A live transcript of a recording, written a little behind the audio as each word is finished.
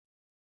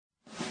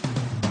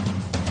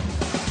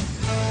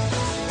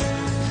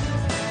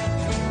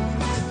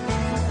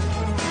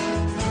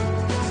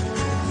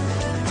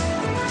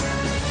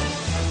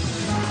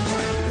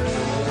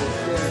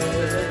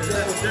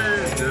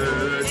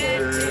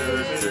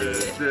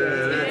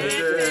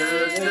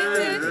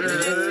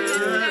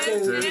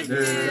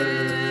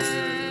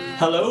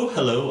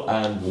Hello,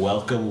 and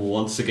welcome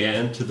once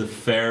again to the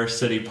Fair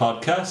City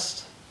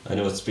podcast. I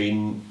know it's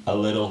been a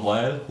little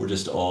while. We're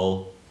just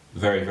all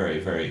very, very,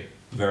 very,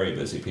 very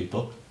busy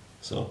people.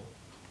 So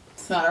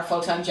it's not our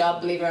full-time job,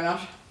 believe it or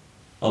not.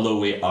 Although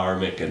we are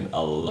making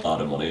a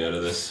lot of money out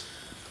of this.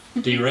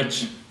 D.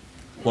 Rich,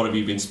 what have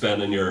you been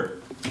spending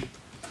your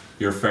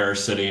Fair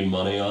City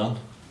money on?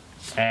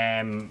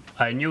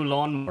 A new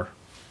lawnmower.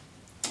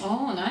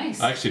 Oh,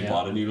 nice. I actually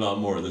bought a new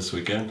lawnmower this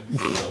weekend.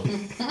 So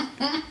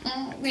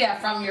yeah,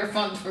 from your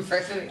fund from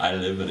Fair City. I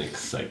live an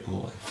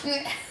exciting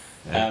life.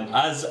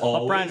 As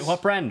always,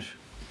 What brand?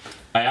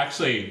 I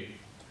actually,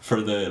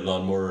 for the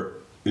lawnmower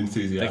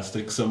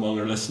enthusiasts among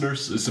our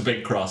listeners, it's a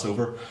big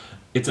crossover.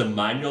 It's a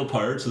manual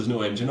powered, so there's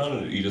no engine on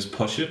it. You just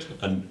push it,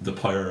 and the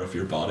power of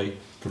your body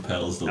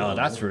propels the lawnmower. Oh,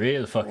 that's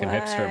real fucking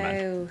hipster,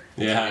 man.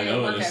 Yeah, I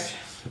know it is.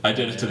 I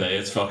did it today.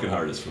 It's fucking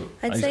hard as fuck.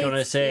 I'd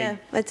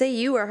say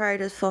you were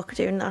hard as fuck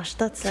doing that.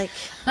 That's like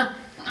a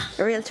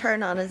real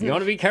turn on, isn't it? You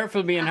want to be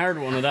careful being hard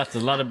with one of that.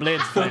 There's a lot of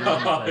blades flying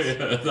around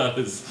the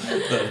place.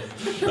 Yeah,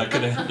 that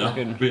could end up.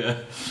 Yeah,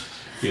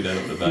 you'd end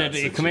up in a bad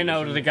You come in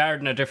out of the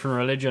garden a different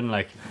religion,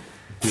 like.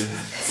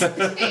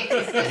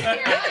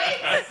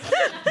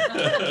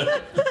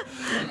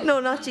 No,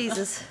 not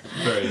Jesus.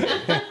 Very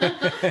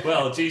good.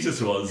 Well,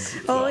 Jesus was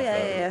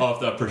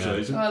off that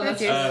persuasion. Well,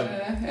 that's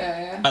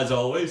as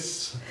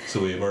always,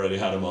 so we've already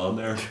had him on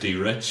there. D.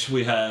 Rich,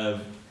 we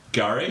have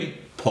Gary,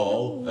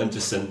 Paul, and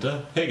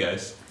Jacinta. Hey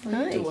guys.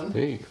 Hi.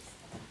 Hey.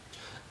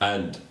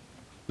 And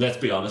let's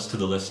be honest to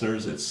the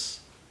listeners,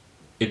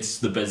 it's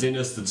the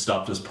busyness that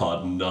stopped us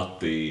podding, not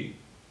the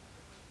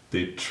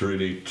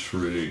truly,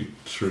 truly,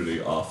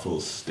 truly awful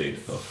state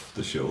of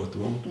the show at the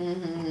moment.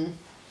 Mm-hmm.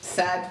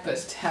 Sad,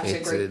 but have to agree.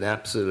 It's an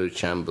absolute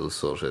shambles,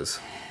 so it is.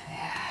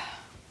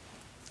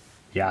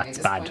 Yeah, it's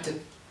bad. Okay.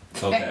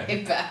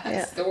 Very bad.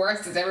 Yeah. It's the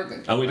worst it's ever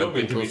been. And we don't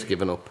mean to be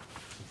giving up.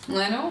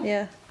 I know.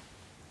 Yeah.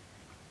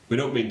 We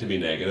don't mean to be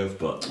negative,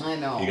 but I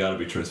know. you gotta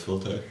be truthful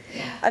too.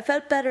 I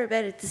felt better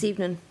about it this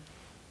evening.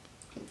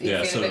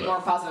 You feel a bit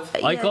more positive.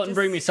 I couldn't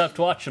bring myself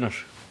to watching it.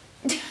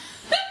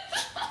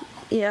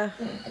 Yeah.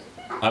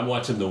 I'm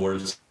watching the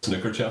World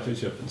Snooker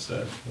Championship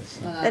instead.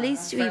 At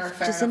least we've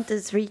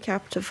Jacinta's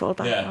recap to fall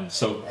back on.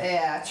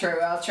 Yeah, true.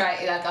 I'll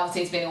try. Like,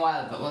 obviously, it's been a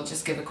while, but we'll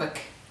just give a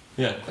quick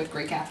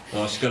recap.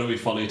 Oh, it's gonna be a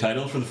funny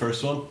title for the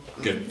first one.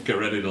 Get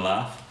ready to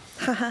laugh.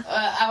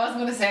 I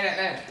wasn't going to say it out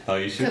loud. Oh,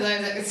 you should.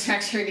 Because it's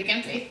actually really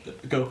gimpy.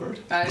 Go for it.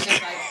 I was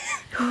just like,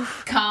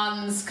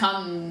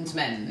 cons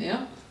men, you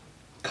know?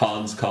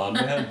 Con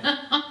men.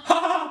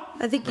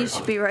 I think you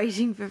should be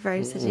writing for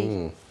Fair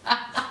City.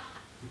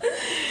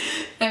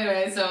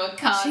 Anyway, so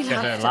Con.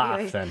 Get a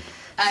laugh then.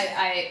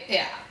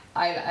 I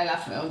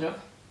laughed at my own joke.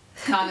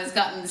 Con has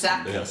gotten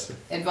Zach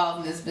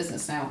involved in his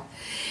business now.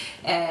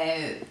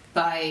 I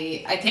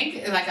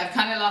think, like, I've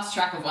kind of lost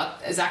track of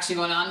what is actually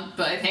going on,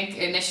 but I think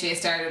initially it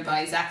started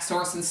by Zach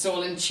sourcing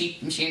stolen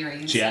cheap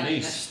machinery.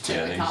 Jenny's.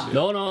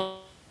 No,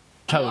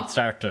 that's how it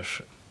started.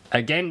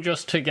 Again,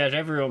 just to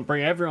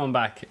bring everyone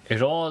back,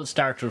 it all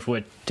started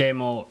with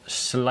Demo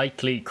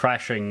slightly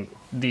crashing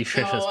the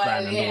shittest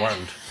van in the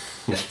world.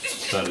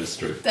 That is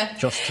true. And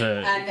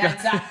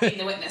Zach being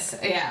the witness.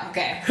 Yeah,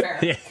 okay, fair.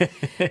 Yeah.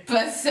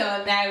 But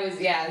so now,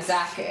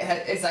 Zach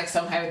is like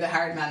somehow the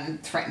hard man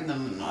threatened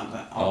them and all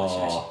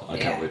that. I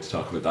can't wait to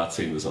talk about that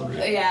scene. It was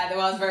unreal. Yeah, there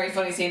was a very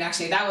funny scene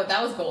actually. That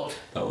was gold.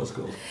 That was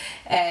gold.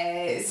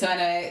 So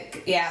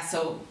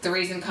the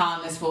reason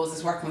Con, I suppose,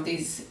 is working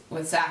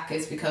with Zach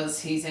is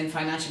because he's in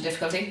financial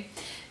difficulty.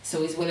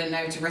 So he's willing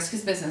now to risk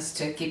his business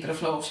to keep it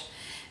afloat.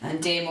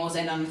 And Damo's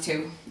in on it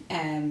too.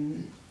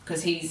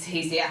 Because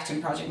he's the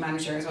acting project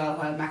manager as well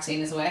while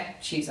Maxine is away.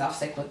 She's off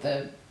sick with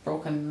the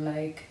broken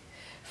leg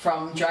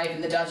from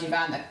driving the dodgy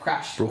van that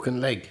crashed. Broken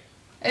leg?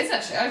 Is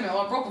it? I don't know,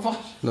 what broken foot?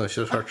 No,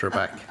 she hurt her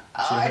back.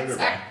 Sorry.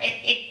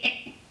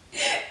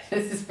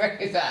 This is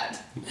very bad.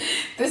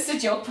 This is a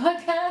joke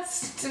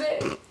podcast today.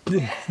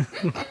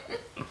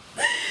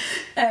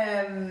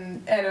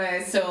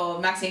 Anyway, so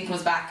Maxine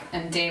comes back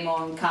and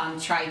Damo and Con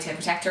try to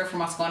protect her from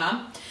what's going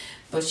on.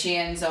 But she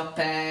ends up...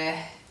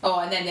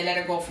 and then they let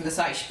her go from the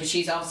site, but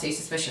she's obviously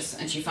suspicious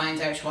and she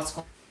finds out what's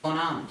going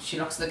on. She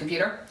looks at the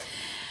computer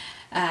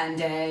and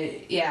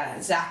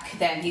Zach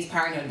then, he's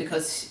paranoid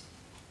because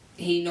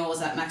he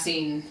knows that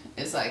Maxine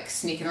is like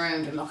sneaking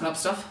around and looking up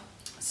stuff,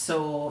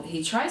 so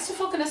he tries to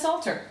fucking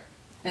assault her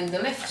in the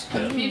lift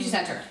at the community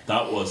centre.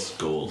 That was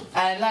gold.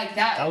 And like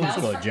that was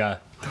good, yeah.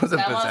 That was a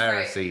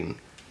bizarre scene.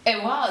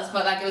 It was,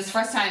 but like it was the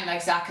first time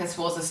like Zach is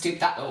supposed to stoop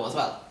that low as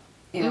well.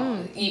 You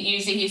know,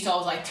 usually he used to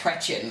always like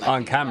threat you like,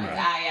 on camera.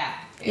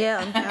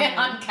 Yeah, on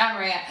camera. on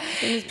camera, yeah.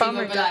 His People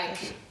bomber would be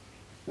like,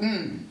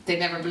 they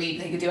never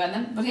believed they could do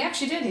anything, but he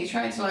actually did. He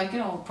tried to like,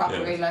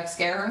 properly like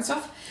scare her and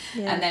stuff.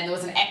 Yeah. And then there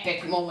was an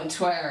epic moment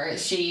where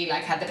she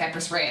like had the pepper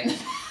spray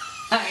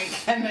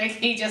and like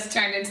he just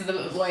turned into the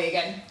little boy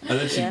again. And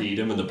then she beat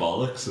him in the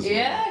bollocks as well.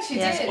 Yeah, she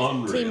did.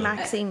 Unreal. Team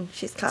Maxine,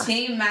 she's class.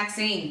 Team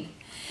Maxine.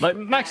 Like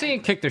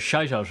Maxine kicked the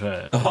shite out of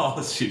her.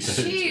 Oh, she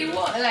did. He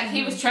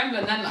was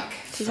trembling then, like.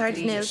 She's hard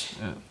to nail.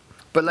 Yeah.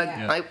 But like,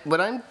 Yeah. what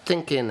I'm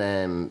thinking,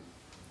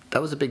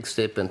 that was a big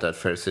statement that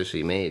Fair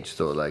City made.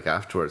 So like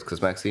afterwards,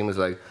 because Maxine was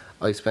like,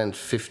 I spent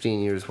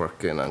 15 years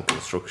working on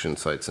construction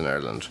sites in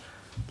Ireland.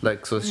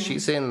 Like, so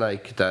she's saying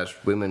like that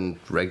women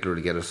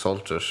regularly get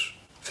assaulted,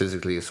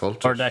 physically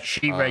assaulted, Or that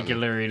she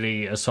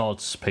regularly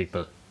assaults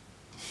people.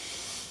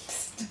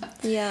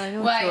 Yeah, I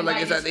know. Why- So like,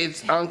 why is that just-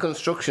 it's on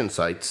construction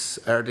sites?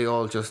 Are they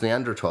all just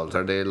Neanderthals?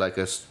 Are they like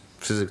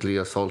physically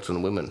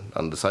assaulting women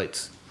on the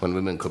sites when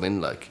women come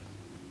in? Like,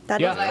 That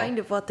Yeah. is kind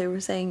of what they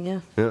were saying, yeah.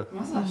 yeah,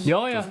 Was it?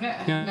 Yeah, yeah, Doesn't it?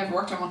 yeah. Never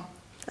worked on one.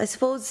 I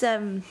suppose,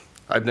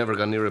 I've never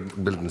gone near a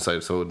building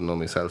site, so I wouldn't know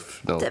myself.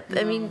 No,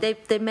 I mean,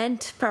 they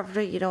meant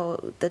probably, you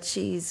know, that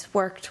she's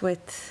worked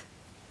with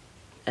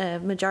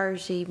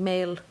majority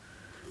male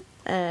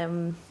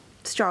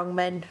strong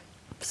men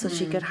so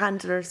she could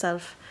handle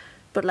herself.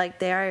 But, like,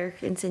 they are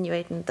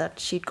insinuating that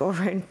she'd go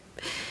around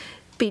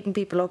beating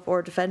people up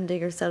or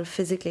defending herself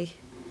physically.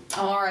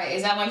 Oh, alright.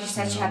 Is that why she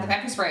said she had the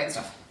pepper spray and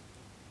stuff?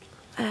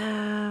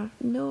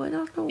 No, I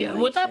don't know. Yeah, why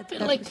would she that had be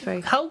pepper like,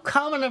 spray. how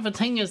common of a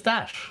thing is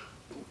that?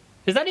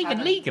 Is that even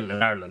Haven't. legal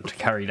in Ireland to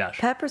carry that?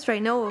 Pepper spray?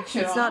 No,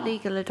 Actually, it's I not don't know.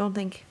 legal, I don't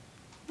think.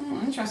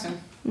 Oh,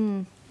 interesting.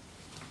 No,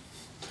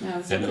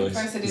 it's Anyways,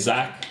 Fair City.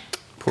 Zach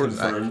Poor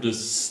confirmed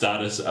his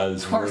status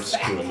as Poor worst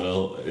Zach.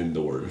 criminal in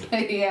the world.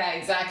 Yeah,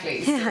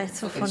 exactly. Yeah, it's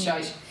so Fucking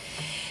funny. shite.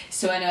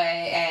 So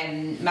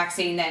anyway,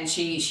 Maxine then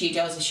she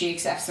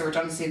accepts the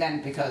redundancy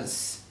then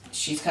because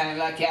she's kind of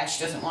like, yeah,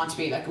 she doesn't want to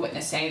be like a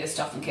witness to any of this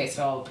stuff in case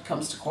it all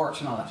comes to court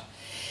and all that.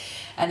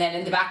 And then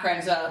in the background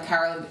as well,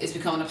 Carol is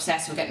becoming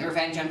obsessed with getting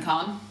revenge on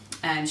Con,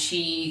 and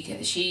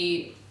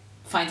she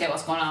finds out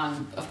what's going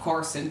on, of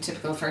course, in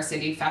typical Fair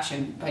City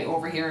fashion by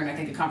overhearing, I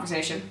think, a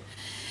conversation.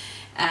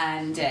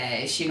 And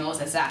she knows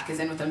that Zach is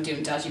in with them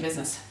doing dodgy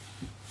business.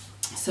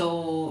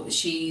 So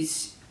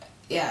she's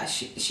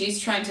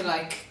trying to,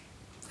 like,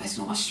 I don't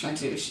know what she's trying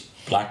to do.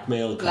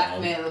 Blackmail Con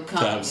Blackmail to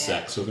Con, have yeah.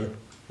 sex with her.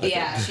 I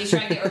Yeah, think. she's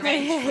trying to get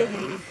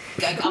revenge.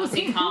 Like,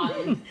 obviously,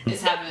 Con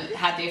is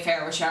had the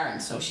affair with Sharon,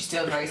 so she's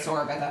still very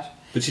sore about that.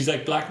 But she's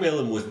like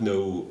blackmailing with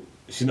no.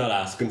 She's not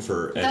asking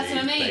for anything. That's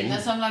what I mean.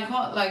 That's what I'm like.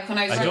 What? Like when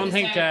I was I don't writing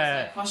think. this down, I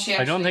was like, what's she I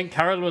don't actually- think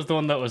Carol was the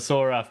one that was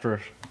sore after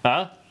it.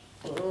 Huh?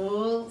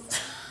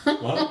 What?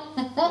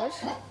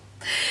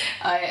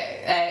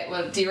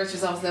 Well, D. Rich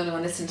was obviously the only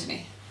one listening to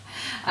me.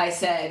 I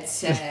said,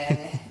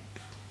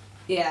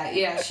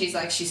 yeah. She's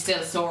like, she's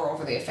still sore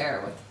over the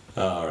affair with.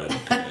 All right.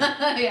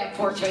 Yeah,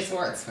 poor choice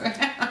words.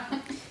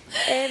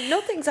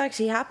 Nothing's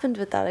actually happened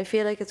with that. I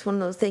feel like it's one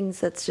of those things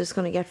that's just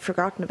going to get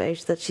forgotten about,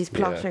 that she's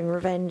plotting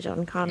revenge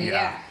on Connor.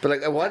 Yeah. but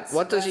like,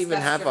 what does she even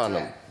that's have on true.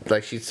 him?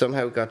 Like, she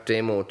somehow got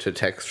Damo to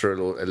text her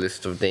a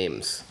list of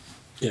names,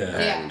 Yeah.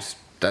 Yeah. and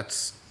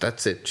that's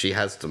it. She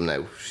has them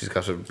now. She's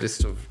got a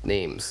list of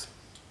names.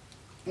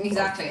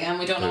 Exactly, and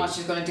we don't know what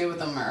she's going to do with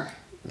them, or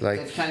Like,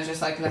 they've kind of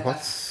just like let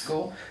what's- that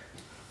go.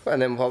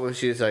 And then what was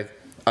she like?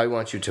 I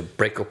want you to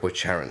break up with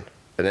Sharon.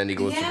 And then he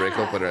goes to break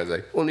up with her. I was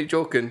like, only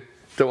joking.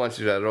 Don't want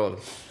you to do that at all.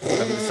 I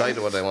haven't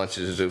decided what I want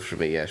you to do for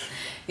me yet.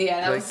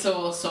 Yeah, that Like, was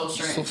so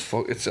strange.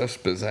 It's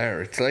just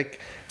bizarre. It's like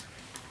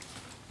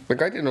I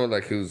don't know,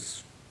 like,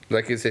 who's,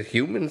 like, is it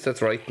humans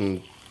that's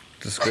writing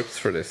the scripts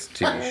for this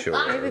TV show?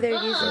 Maybe they're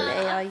using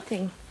the AI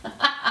thing.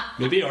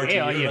 Maybe RTE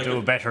Yeah, are you like do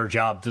a better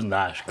job than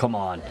that. Come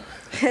on.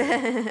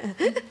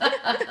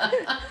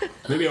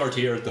 maybe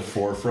RTE are at the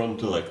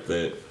forefront of like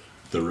the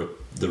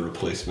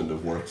replacement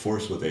of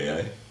workforce with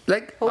AI.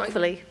 Like,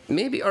 Hopefully.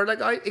 maybe, or like,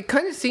 it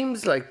kind of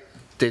seems like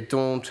they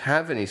don't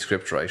have any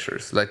script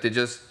writers. Like,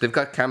 they've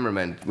got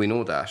cameramen, we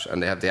know that,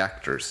 and they have the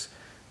actors.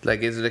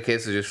 Like, is it a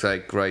case of just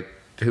like, right,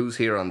 who's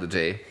here on the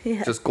day?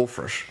 Yeah. Just go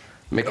for it.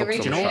 Make Yeah, up read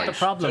some your You know what shite. the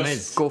problem Just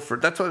is? Go for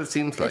it. That's what it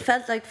seems It like.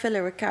 felt like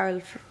filler with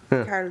Carol's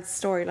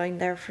storyline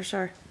there for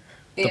sure.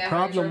 The Yeah,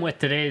 problem very true.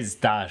 with it is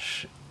that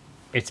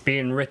it's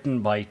being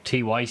written by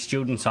TY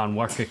students on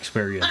work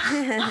experience.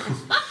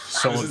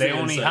 So This is they the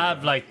only inside.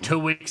 have like 2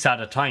 weeks at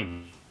a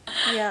time.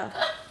 Yeah.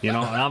 You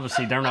know, and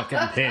obviously they're not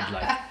getting paid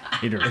like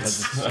either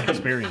because it's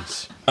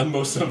experience. And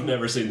most of them have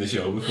never seen the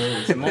show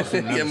before. Most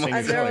of them Yeah, never seen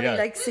And it, they're so, only yeah.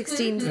 like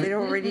 16, so they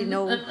don't really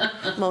know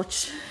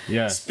much.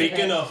 Yeah.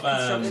 Speaking of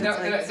They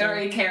don't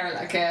really care,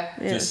 like, Yeah.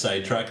 just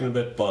sidetracking a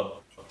bit, but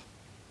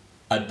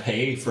I'd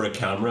pay for a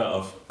camera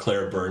of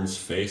Claire Burns'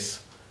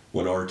 face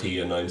when RT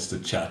announced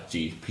that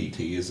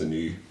ChatGPT is a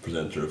new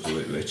presenter of the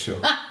Late Late Show.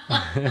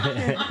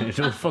 They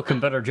do a fucking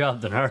better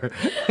job than her.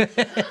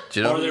 Do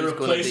you know Or they who's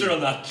gonna replace be? her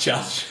on that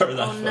chat or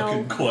that Oh, no.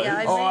 fucking quiz.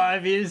 Yeah, Oh,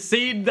 have you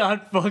seen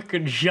that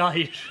fucking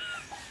shite?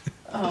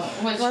 oh,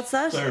 which, What's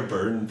that? Claire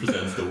Byrne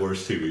presents the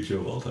worst TV show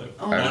of all time.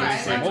 oh, right,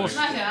 Ireland's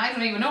I, like- I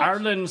don't even know.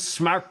 Ireland's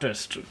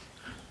smartest.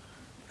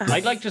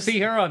 I'd like to see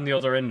her on the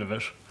other end of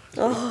it.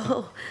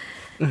 Oh.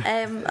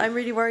 I'm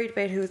really worried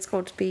about who it's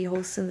going to be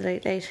hosting the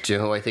Late Late. Do you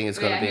know who I think it's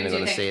going Yeah, to be? And who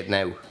I'm do going to you say it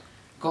now.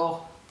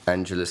 Go.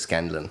 Angela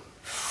Scanlon.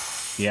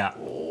 Yeah.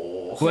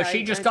 Well, she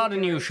Right, just I got a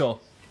think new you're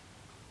show.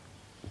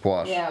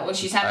 What? Yeah, well,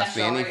 she's had that Ask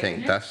me show already, anything.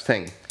 didn't That's the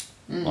thing.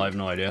 I have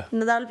no idea.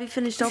 No, that'll be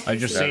finished up. I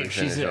just you say Yeah,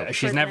 she's finish up.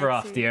 she's For never the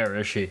off next the air,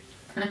 is she?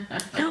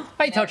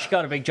 I thought she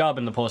got a big job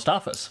in the post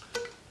office.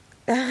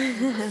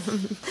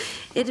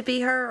 It'd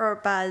be her or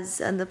Baz,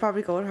 and they'll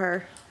probably go with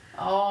her.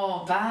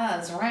 Oh,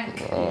 Baz,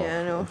 rank. Yeah,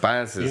 I know.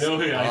 Baz You is know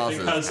who I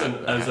think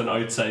awesome. has an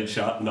outside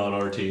shot non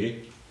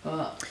RTE?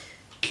 What?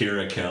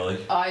 Kira Kelly.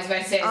 Oh, I was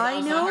about to say. I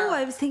also know. her.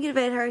 I was thinking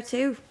about her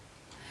too.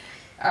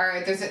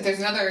 Or there's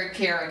another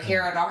Kira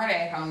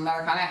Doherty from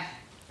Larkana.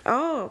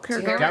 Oh,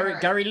 Kurt Gary- Gordon.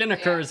 Gary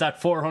Lineker Yeah. is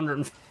at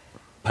 400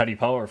 petty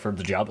power for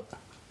the job.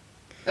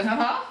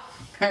 Uh-huh.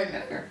 Gary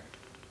Lineker.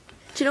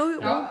 Do you know who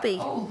it won't be?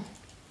 Oh.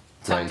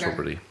 Ryan Tucker.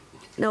 Tuberty.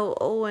 No,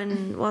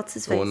 Owen. What's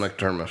his face? Owen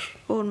McDermott.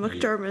 Owen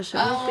McDermott. It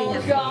won't be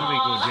him. That'll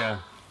be good, yeah.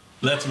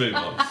 Let's move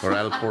on. Or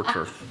Al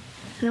Porter.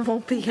 It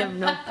won't be him.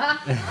 No.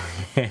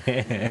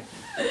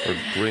 Or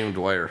Graham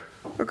Dwyer.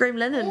 Or Graham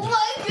Lennon. Oh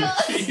my god!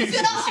 Jesus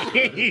It won't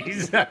be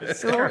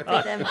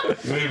them.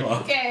 Move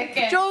on.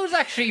 Okay. Joe's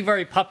actually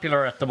very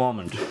popular at the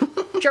moment.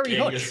 Jerry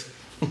Hutch. Genghis.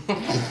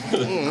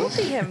 It won't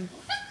be him.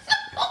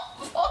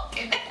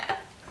 Fucking hell.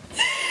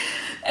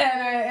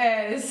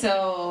 Anyway,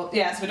 so we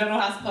don't know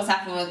what's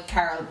happening with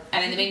Carol,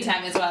 and in the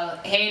meantime as well,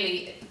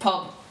 Haley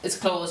pub is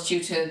closed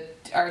to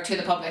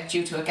the public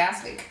due to a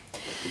gas leak.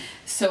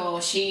 So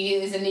she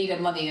is in need of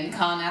money, and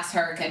Con asks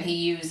her can he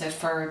use it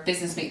for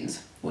business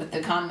meetings with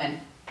the con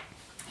men.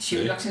 She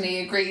Okay. reluctantly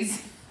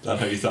agrees. That's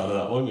how you thought of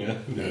that one, yeah?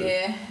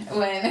 Yeah,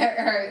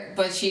 when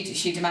but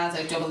she demands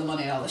like double the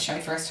money and all this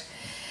shit first.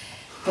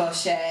 But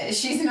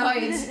she's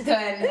annoyed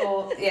then.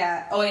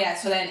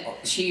 So then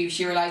she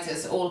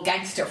realizes old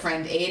gangster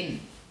friend Aiden,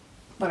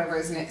 whatever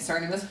his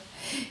surname is,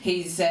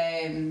 he's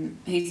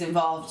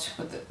involved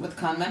with the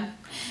conman,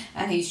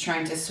 and he's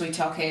trying to sweet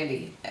talk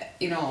Haley, to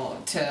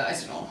I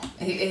don't know.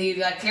 He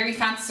like clearly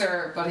fancies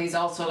her, but he's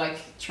also like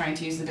trying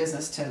to use the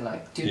business to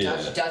like do Yeah.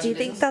 dodgy Do you think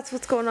business. that's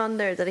what's going on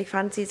there? That he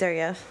fancies her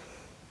yet?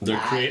 They're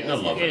creating a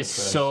love It's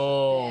interest.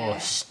 so Yeah.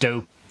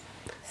 stupid.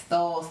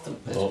 So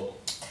stupid. Oh,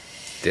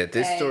 Yeah,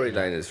 this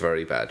storyline is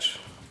very bad.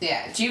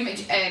 Yeah. Do you,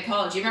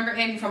 Paul? Do you remember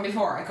Aiden from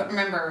before? I couldn't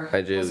remember.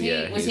 I do, Was he,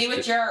 yeah, Was he he's with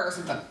just- Jer or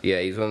something? Yeah,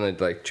 he's one of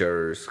like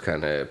Jer's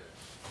kind of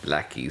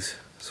lackeys.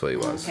 That's what he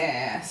was.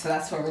 Okay, so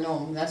that's where we know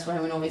him. That's why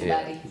we know he's a Yeah.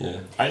 baddie. yeah.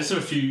 I just have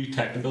a few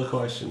technical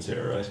questions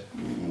here, right?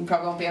 We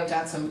probably won't be able to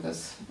answer them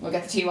because we'll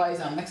get the TYs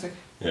on next week.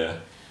 Yeah.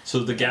 So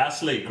the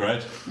gas leak,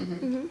 right?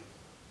 Mm-hmm.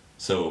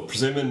 So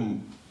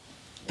presuming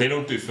they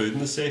don't do food in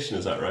the station,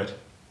 is that right?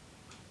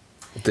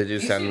 They do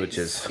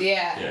sandwiches.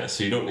 Yeah. Yeah.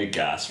 So you don't need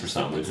gas for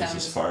sandwiches,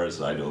 Sandwiches. as far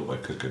as I know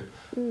about cooking.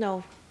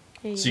 No.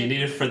 So you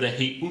need it for the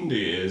heating, do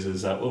you?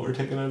 Is that what we're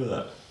taking out of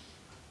that?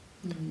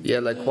 Yeah,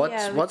 like what's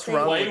Yeah, I would what's say-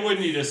 wrong? Why With,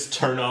 wouldn't you just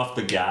turn off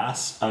the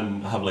gas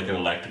and have like an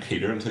electric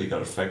heater until you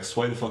got it fixed?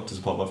 Why the fuck does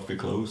the pub have to be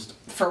closed?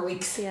 For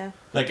weeks. Yeah.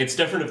 Like it's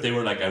different if they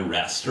were like a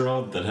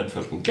restaurant that had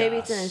fucking gas. Maybe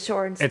it's an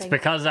insurance It's thing.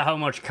 because of how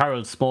much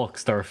Carol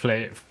smokes their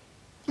flames.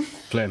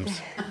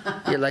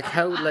 yeah, like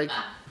how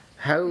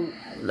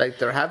like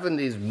they're having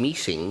these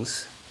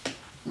meetings.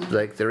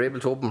 Like they're able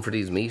to open for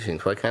these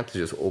meetings. Why can't they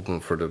just open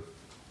for the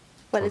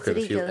Well, it's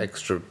fucking few illegal.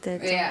 extra? The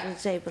Yeah.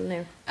 table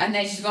now. And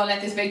then she's going to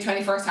let this big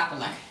 21st happen,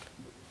 like.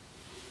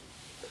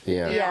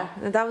 Yeah. Yeah,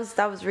 and that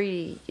was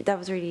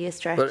really a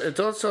stretch. But it's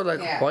also like,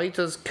 Yeah. why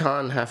does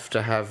Khan have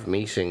to have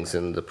meetings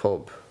in the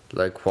pub?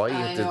 Like, why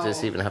I did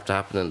this know. even have to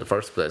happen in the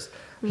first place?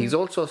 He's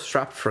also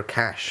strapped for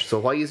cash, so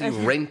why is he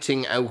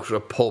renting out a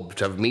pub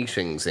to have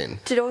meetings in?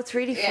 Do you know what's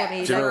really Yeah,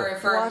 funny?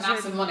 for What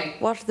massive money.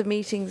 What are the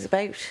meetings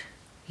about?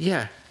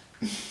 Yeah.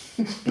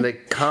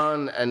 Like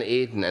Khan and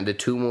Aiden and the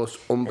two most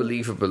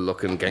unbelievable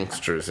looking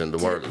gangsters in the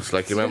world.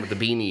 Like you remember the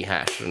beanie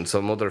hat and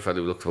some other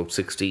fellow who looked about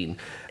 16.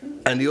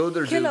 And the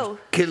other Kilo. dude,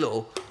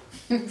 Kilo.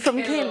 From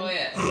Oh, Kin.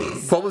 yeah.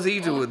 What was he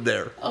doing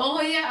there?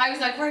 Oh, yeah. I was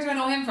like, where do I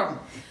know him from?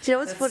 Do you know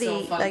what's That's funny?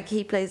 so funny. Like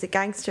he plays a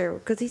gangster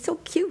because he's so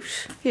cute,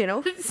 you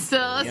know.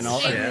 So You know,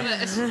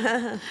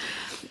 stupid.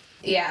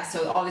 Yeah,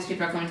 so all these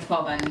people are coming to the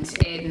pub, and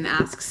Aiden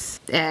asks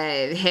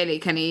Haley,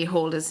 can he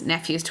hold his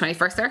nephew's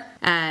 21st there?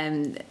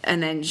 And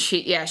then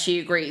she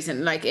agrees,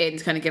 and like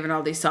Aiden's kind of giving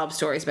all these sob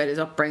stories about his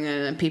upbringing,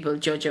 and people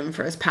judge him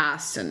for his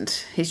past, and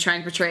he's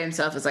trying to portray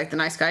himself as like the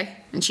nice guy,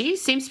 and she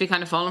seems to be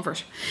kind of falling for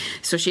it.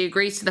 So she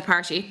agrees to the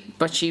party,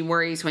 but she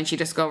worries when she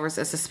discovers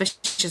a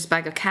suspicious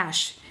bag of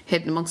cash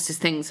hidden amongst his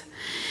things,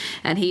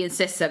 and he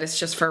insists that it's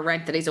just for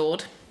rent that he's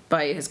owed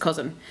by his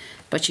cousin,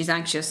 but she's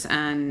anxious,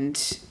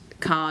 and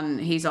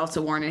he's also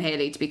warning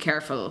Haley to be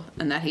careful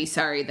and that he's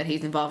sorry that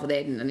he's involved with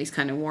Aiden, and he's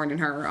kind of warning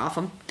her off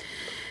him.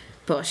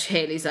 But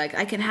Haley's like,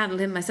 I can handle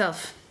him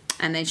myself.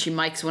 And then she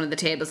mics one of the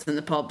tables in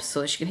the pub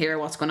so she can hear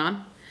what's going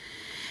on.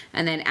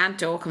 And then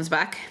Anto comes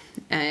back.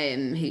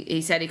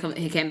 He said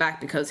he came back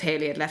because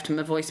Haley had left him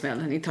a voicemail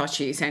and he thought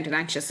she sounded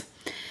anxious.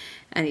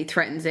 And he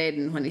threatens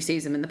Aiden when he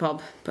sees him in the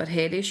pub. But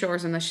Haley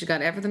assures him that she's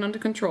got everything under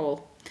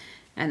control.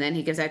 And then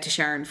he gives out to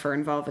Sharon for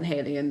involving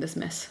Haley in this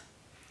mess.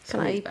 So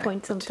Can I he's back.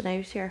 point something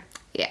out here?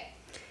 Yeah.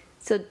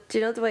 So do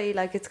you know the way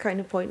like it's kind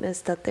of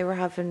pointless that they were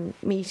having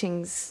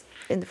meetings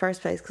in the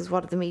first place? Because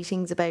what are the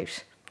meetings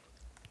about?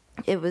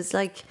 It was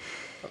like,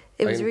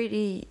 it was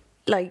really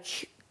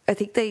like I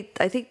think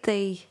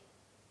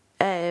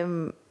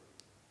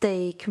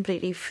they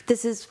completely.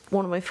 This is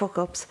one of my fuck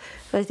ups,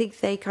 but I think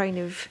they kind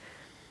of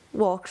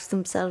walked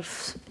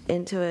themselves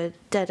into a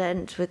dead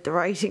end with the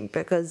writing,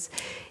 because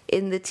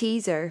in the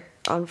teaser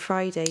on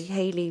Friday,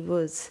 Hayley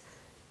was,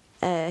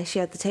 she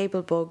had the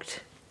table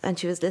bugged and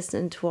she was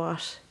listening to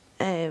what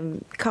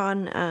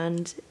Con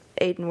and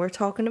Aidan were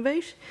talking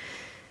about.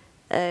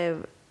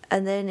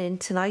 And then in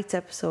tonight's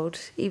episode,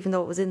 even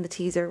though it was in the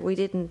teaser, we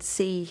didn't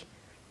see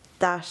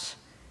that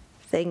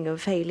thing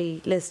of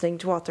Hayley listening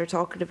to what they're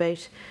talking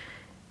about.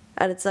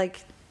 And it's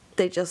like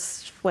they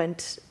just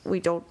went, we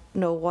don't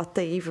know what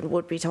they even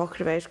would be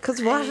talking about,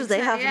 because what are they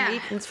having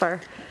meetings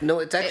for? No,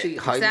 it's actually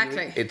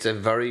Exactly. it's a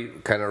very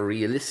kind of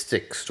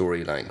realistic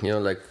storyline. You know,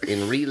 like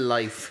in real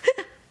life,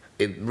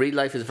 real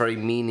life is very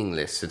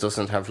meaningless. It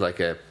doesn't have like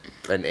a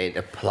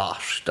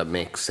plot that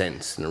makes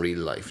sense in real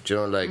life. Do you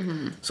know, like,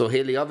 so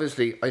Hayley,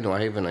 obviously, I know,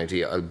 I have an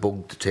idea. I'll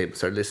bug the tape,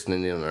 start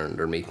listening in on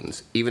their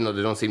meetings, even though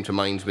they don't seem to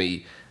mind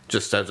me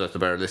just out at the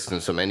bar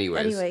listening to them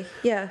anyways. Anyway,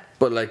 yeah.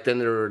 But like then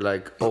they were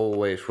like, oh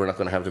wait, we're not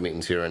going to have the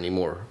meetings here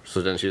anymore.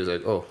 So then she was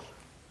like, oh,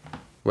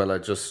 well,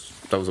 that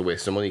was a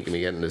waste of money me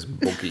getting this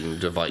booking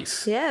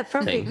device. Yeah, it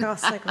probably thing.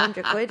 cost like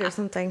 100 quid or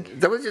something.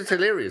 That was just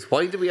hilarious.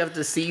 Why do we have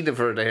to see them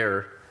for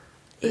there?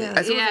 Yeah.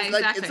 I suppose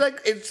Yeah,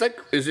 it's like,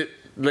 is it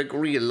like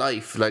real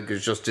life? Like it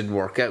just didn't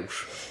work out.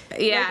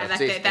 Yeah,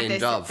 That's it,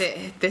 end of.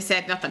 they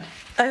said nothing.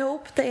 I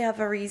hope they have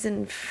a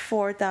reason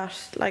for that.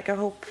 Like, I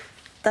hope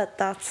that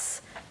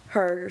that's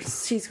her,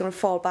 she's going to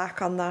fall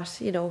back on that,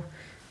 you know,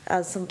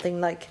 as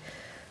something like,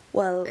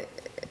 well,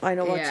 I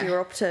know what you're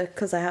up to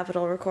because I have it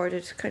all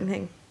recorded, kind of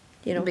thing,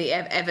 you know. Be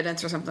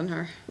evidence or something,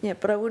 or Yeah,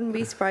 but I wouldn't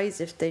be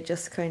surprised if they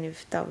just kind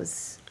of, that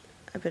was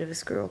a bit of a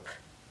screw up.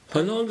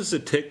 How long does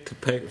it take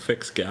to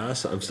fix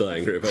gas? I'm still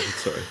angry about it,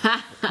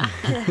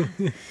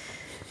 sorry.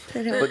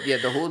 But yeah,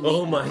 the whole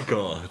Oh my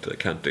god, I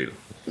can't deal.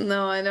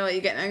 no, I know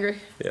you're getting angry.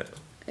 Yeah.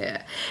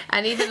 Yeah,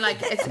 and even like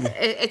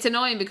it's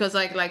annoying because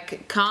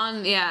like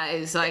Con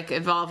is like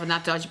involved in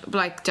that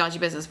dodgy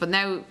business, but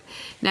now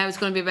it's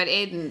going to be about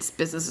Aidan's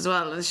business as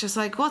well, and it's just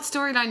like, what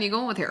storyline are you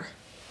going with here?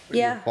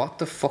 Yeah. what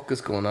the fuck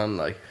is going on?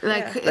 Like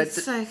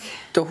It's like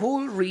the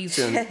whole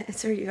reason.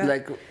 It's really bad.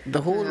 Like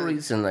the whole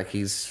reason, like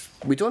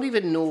we don't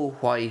even know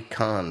why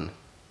Khan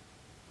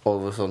all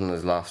of a sudden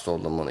has lost all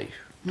the money.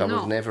 That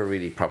was never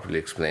really properly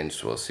explained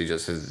to us. He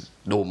just has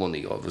no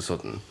money all of a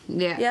sudden.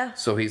 Yeah.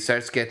 So he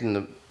starts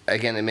getting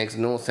again. It makes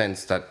no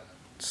sense that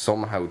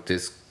somehow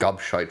this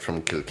gobshite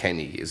from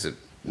Kilkenny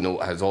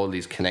has all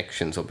these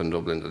connections up in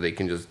Dublin that they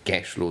can just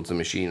get loads of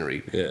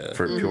machinery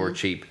for pure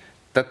cheap.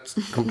 That's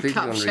completely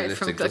Gobshite from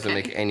unrealistic. Doesn't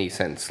make any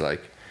sense.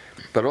 Like,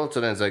 but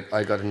also then it's like,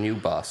 I got a new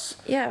boss.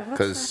 Yeah,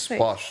 because that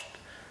about?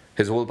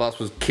 his old boss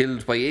was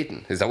killed by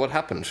Aidan. Is that what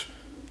happened?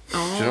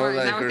 oh, Do you know, is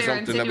that like, what or they're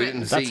something that we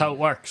didn't see? That's how it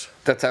works.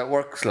 That's how it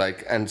works.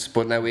 Like,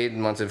 but now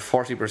Aidan wants a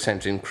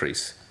 40%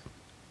 increase.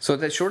 So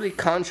that surely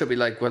Con should be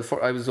like, well,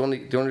 the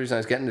only reason I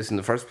was getting this in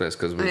the first place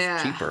because it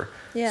was cheaper.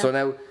 Yeah. So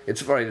now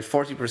it's right. It's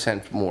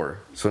 40% more.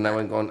 So now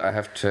I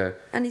have to.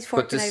 And he's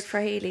forking out for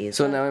Hayley as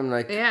so well. now I'm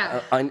like,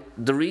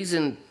 the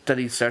reason that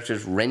he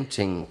started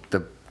renting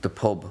the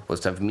pub was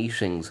to have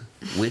meetings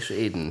with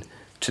Aidan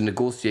to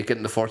negotiate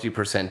getting the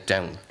 40%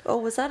 down. Oh,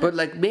 was that But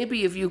like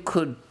maybe if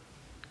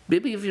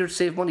you'd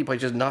save money by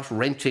just not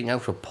renting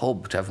out a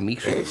pub to have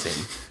meetings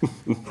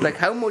in. Like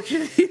how much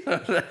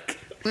like.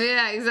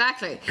 yeah,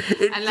 exactly.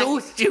 It's and so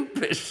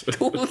stupid. The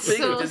whole thing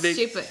so is that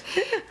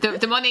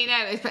stupid. The money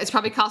now it's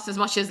probably costing as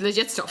much as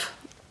legit stuff.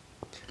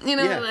 You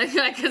know, Yeah.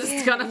 like because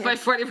it's gone up by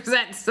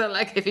 40%. So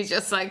like if you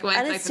just like went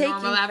and like it's the taking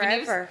normal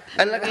avenues. forever.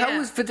 And like, how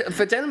is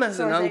Fidelma has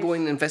an Sort of.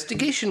 ongoing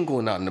investigation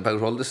going on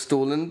about all the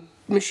stolen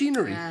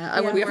machinery?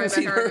 I wouldn't We worry haven't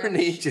seen about her in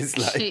ages.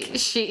 Like,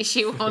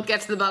 she won't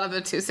get to the bottom of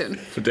it too soon.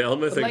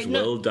 Fidelma thinks Like,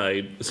 no- Will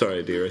died.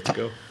 Sorry, dear, to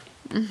go.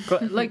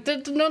 But, like,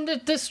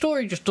 this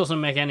story just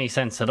doesn't make any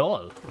sense at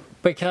all.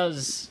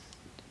 Because,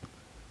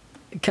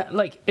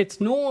 like, it's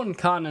known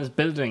Con is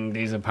building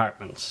these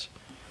apartments.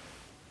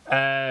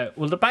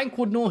 Well, the bank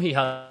would know he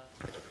has.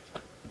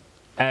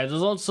 There's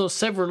also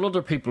several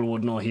other people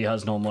would know he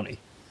has no money.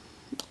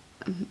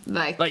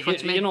 Like Like, what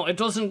do you know, it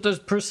doesn't. There's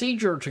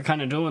procedure to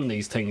kind of doing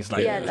these things.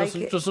 Like, Yeah, it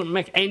like doesn't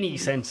make any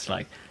sense.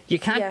 Like, you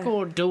can't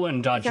go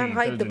doing dodgy can't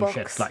hide the building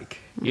shit. books. Like,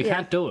 you Yeah.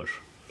 can't do it.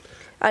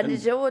 And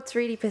you know what's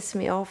really pissing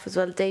me off as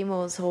well?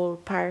 Damo's whole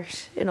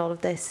part in all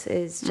of this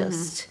is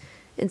just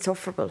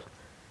insufferable.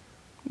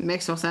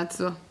 Makes no sense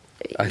though.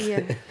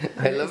 Yeah.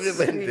 I love it It's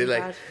when really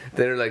bad.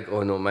 they're like,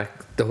 oh no,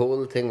 the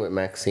whole thing with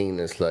Maxine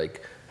is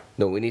like,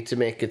 no, we need to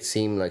make it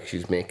seem like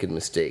she's making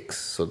mistakes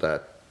so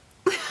that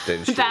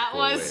then she'll That go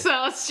was away.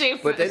 so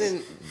stupid. But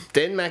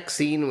then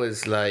Maxine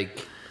was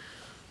like,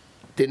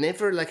 they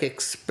never like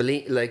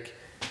explain, like,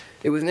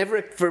 it was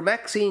never for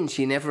Maxine.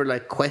 She never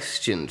like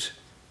questioned,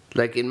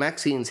 like in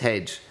Maxine's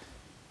head.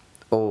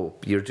 Oh,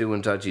 you're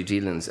doing dodgy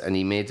dealings, and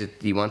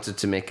he wanted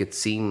to make it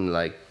seem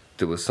like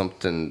there was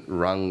something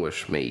wrong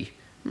with me.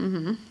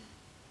 Mm-hmm.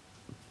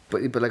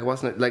 But like it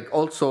wasn't like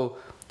also.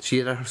 She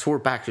had a sore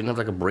back. She didn't have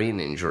like a brain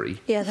injury.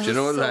 Yeah, that Do you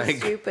know, was so like,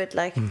 stupid.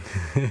 Like,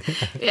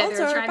 yeah,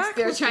 Also, her back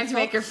they were must trying be to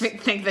make her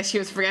tough. think that she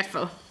was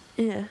forgetful.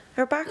 yeah,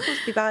 her back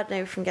must be bad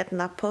now from getting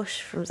that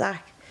push from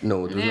Zach.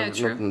 No, there was Yeah,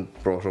 true. nothing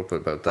brought up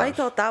about that. I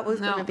thought that was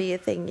No. going to be a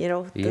thing,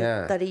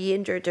 Yeah. that he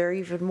injured her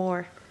even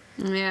more.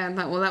 Yeah,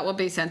 that would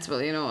be sensible,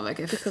 like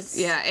if Because-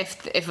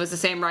 if it was the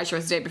same writer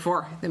as the day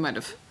before, they might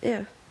have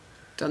Yeah.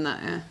 done that.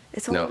 Yeah.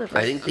 It's all No, about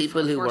I think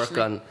people who work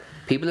Unfortunately. on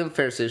people in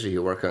Fair City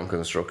who work on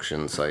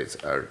construction sites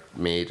are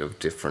made of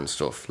different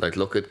stuff. Like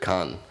look at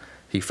Khan.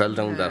 He fell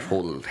down that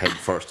hole head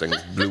first and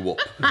blew up.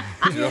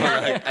 You know,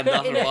 like, and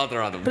nothing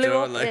bother on him. blew you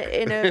know, up like,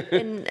 in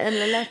an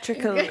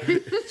electrical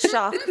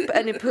shock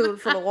in a pool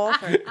full of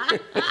water.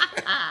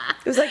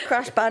 It was like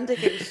Crash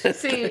Bandicoot.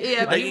 See,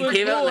 yeah, like he was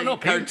came out blowing like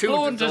up, he was cartoons.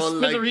 blowing It's to all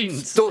like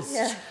smithereens. dust.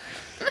 Yeah.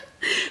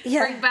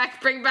 Yeah.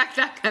 bring back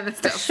that kind of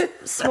stuff.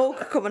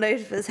 Smoke coming out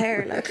of his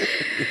hair, like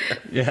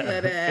Yeah,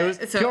 But, it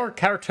was so- pure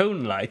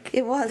cartoon-like.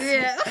 it was.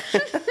 Yeah.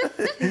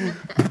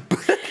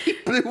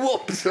 Blew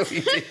up. So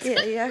he did.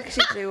 Yeah, he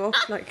actually blew up.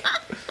 Like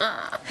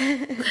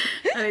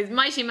And he's a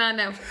mighty man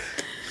now.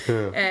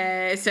 So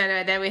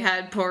anyway, then we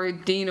had poor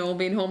Dino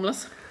being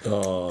homeless.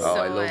 Oh, I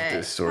So, love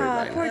this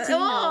storyline. poor Dino.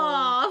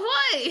 Oh,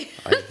 why?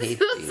 I hate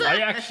Dino. I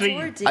Poor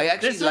actually, Dino. I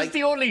actually this was like.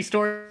 the only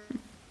story.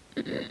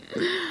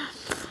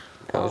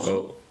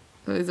 Oh.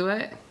 Who's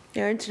away?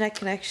 Your internet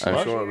connection.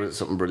 I'm sure it was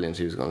something brilliant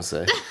he was going to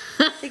say.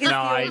 I think it's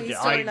No, the only I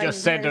storyline just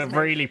in said there, a isn't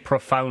it? really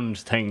profound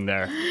thing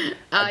there. You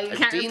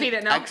can't Dean- repeat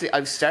it now. Actually,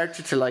 I've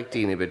started to like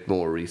Dean a bit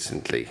more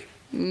recently.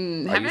 I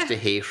have used you? to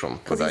hate him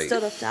Because he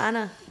stood up to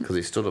Anna. because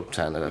he stood up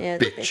to Anna, that Yeah,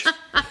 the bitch.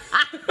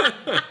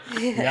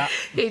 Yeah.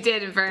 He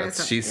did, in fairness.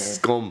 That's, she's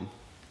scum.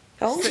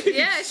 Oh,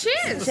 Yeah, she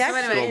is. she So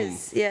actually anyway,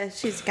 is. Yeah,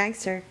 she's a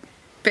gangster.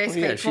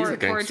 basically, Oh, yeah, she's poor, a poor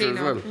gangster as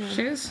Dino. well.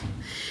 She is.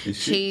 Is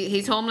she?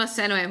 He's homeless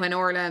anyway when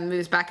Orla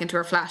moves back into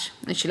her flat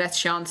and she lets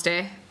Sean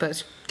stay,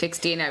 but kicks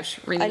Dean out.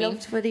 Really I mean.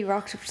 loved when he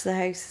rocked up to the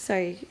house.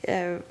 Sorry,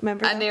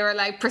 remember that? And they were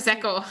like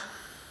Prosecco.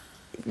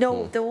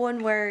 No, the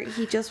one where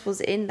he just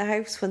was in the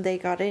house when they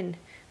got in,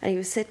 and he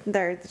was sitting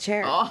there in the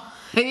chair. Oh,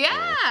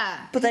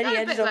 yeah. but then got he a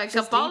ended bit up like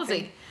just a ballsy.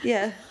 leaving.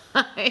 Yeah,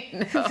 I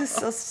it know.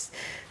 was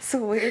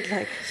so weird.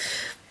 Like,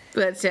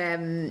 But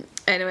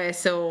anyway,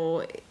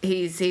 so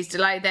he's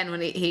delighted then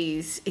when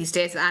he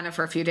stays with Anna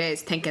for a few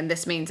days, thinking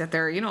this means that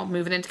they're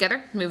moving in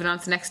together, moving on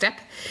to the next step.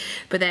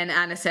 But then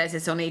Anna says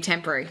it's only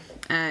temporary,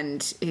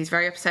 and he's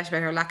very upset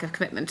about her lack of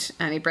commitment,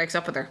 and he breaks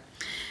up with her.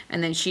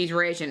 And then she's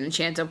raging, and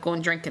she ends up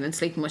going drinking and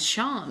sleeping with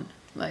Sean.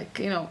 Like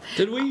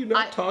Did we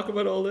not talk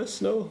about all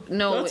this? No.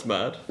 No, That's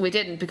mad. We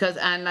didn't because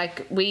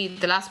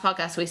the last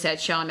podcast we said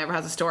Sean never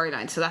has a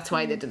storyline, so that's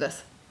why they did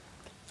this.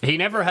 He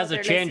never has a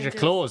they're change listening of to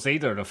clothes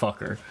either, the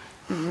fucker.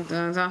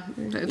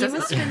 It you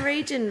must have been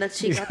raging that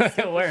she got to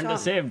sleep with Wearing the Sean.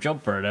 same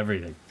jumper and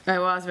everything. I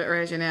was a bit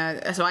raging,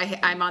 yeah. So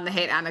I'm on the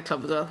Hate Anna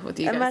club as well with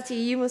you And guys. Matty,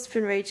 you must have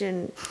been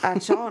raging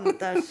at Sean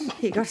that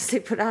he got to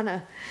sleep with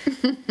Anna.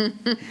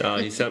 No,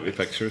 he sent me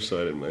pictures,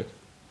 so I didn't mind.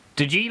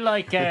 Did you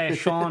like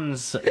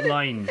Sean's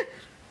line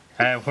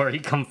where he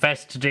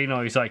confessed to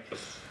Dino? He's like,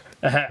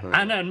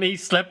 Anna and me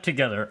slept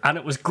together and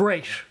it was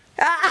great.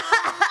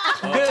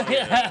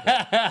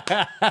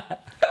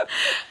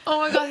 Oh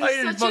my god, I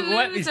he's just such a fucking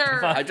wet me loser.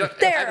 stuff. I don't,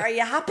 There, are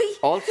you happy?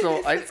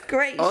 Also,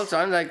 great. Also,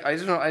 I'm like, I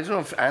don't know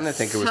if Anna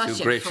think it was Such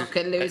too a great.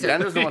 fucking loser.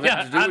 Anna doesn't want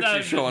anything to do with Anna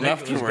you showing didn't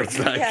think it was afterwards.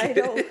 Like, Yeah, I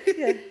know.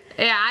 Yeah.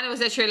 Yeah, Anna was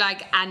literally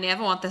like, I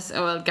never want this.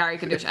 Oh, well, Gary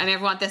can do it. I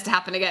never want this to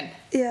happen again.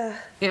 Yeah.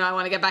 I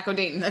want to get back on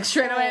Dean. Like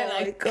straight away, Oh,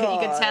 like my you could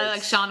tell, God.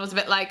 like Sean was a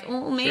bit like, oh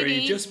Sure, maybe.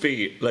 you just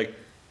be like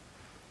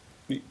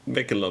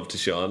making love to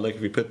Sean. Like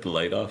if we put the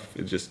light off,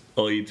 it just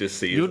all you just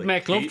see. You'd is,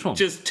 make love to him.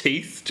 Just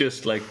teeth,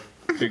 just like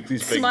these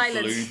big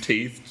Smiling. blue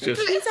teeth.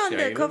 Just He's on the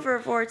shining. cover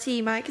of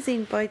RTE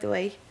magazine, by the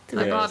way.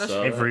 I bought it.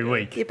 saw Every that,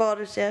 week. You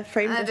bought it, yeah,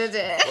 framed I it. did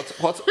it.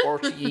 what's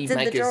RTE It's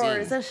in the drawer,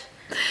 is magazine?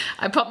 it?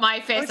 I put my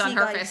face on RTE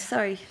her guide, face.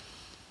 sorry.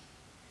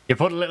 You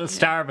put a little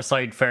star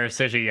beside Fair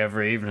City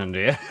every evening, do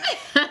you?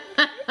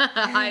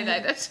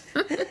 Highlight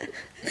it.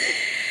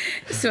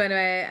 So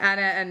anyway,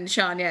 Anna and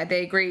Sean, yeah,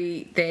 they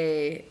agree.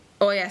 They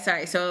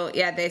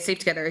sleep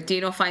together.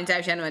 Dino finds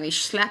out anyway, and he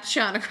slaps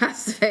Sean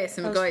across the face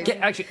and goes, Yeah,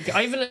 actually,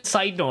 I have a little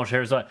side note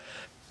here as well.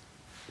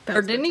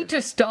 Or they need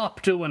to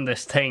stop doing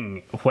this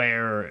thing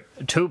where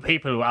two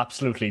people who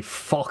absolutely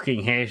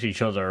fucking hate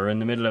each other are in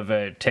the middle of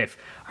a tiff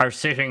are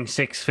sitting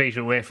 6 feet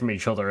away from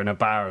each other in a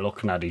bar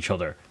looking at each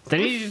other. That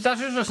just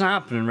doesn't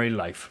happen in real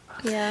life.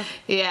 Yeah.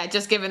 yeah,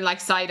 just giving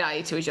like side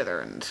eye to each other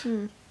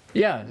and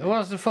Yeah,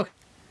 what the fuck?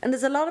 And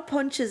there's a lot of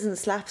punches and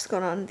slaps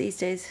going on these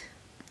days.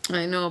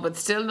 I know, but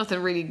still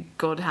nothing really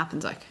good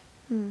happens. Like,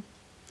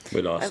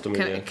 We lost him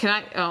again.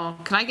 can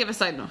I give a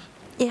side note?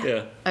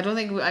 Yeah. I don't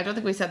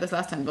think we said this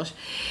last time, but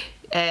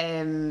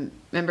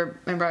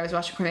remember I was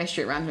watching Coronation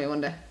Street randomly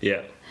one day,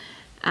 Yeah.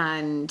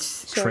 and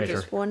So Traitor.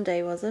 just one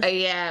day, was it?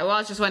 yeah, it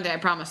was just one day. I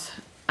promise.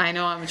 I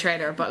know I'm a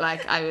traitor, but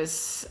like I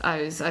was I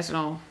don't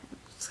know,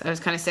 I was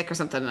kind of sick or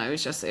something.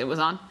 And it was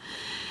on.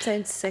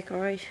 Sounds sick,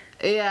 alright.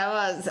 Yeah,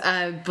 it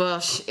was,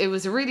 but it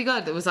was really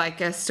good. It was like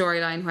a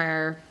storyline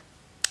where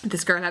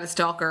this girl had a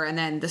stalker, and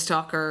then the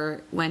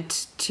stalker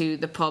went to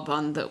the pub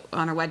on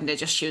her wedding day.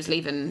 Just she was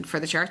leaving for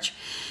the church,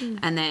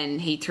 and then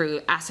he threw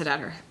acid at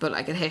her, but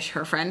like it hit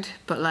her friend.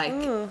 But like,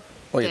 Oh.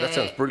 Oh yeah, that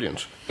sounds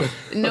brilliant.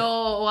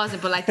 No, it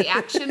wasn't. But like the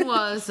action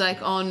was like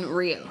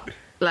unreal.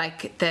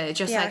 Like the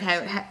just The like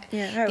how how the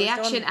it was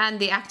action done. and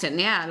the acting,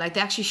 yeah, like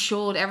they actually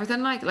showed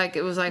everything. Like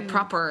it was like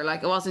proper.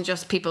 Like it wasn't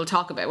just people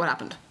talk about what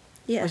happened.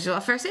 Yeah. Which is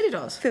what Fair City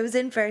does. If it was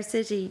in Fair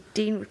City,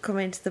 Dean would come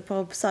into the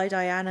pub, side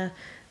Diana,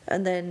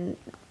 and then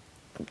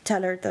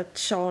tell her that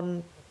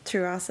Sean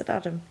threw acid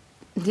at him.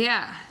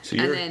 Yeah. So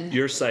and your then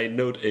your side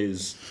note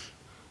is,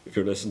 if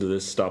you're listening to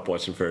this, stop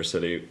watching Fair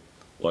City,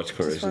 watch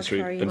Coronation watch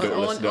Street, Coronation and don't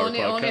Well, listen to our only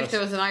if podcast. there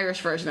was an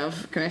Irish version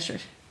of Coronation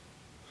Street.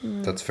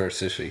 That's Fair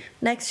City.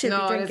 Next, she'll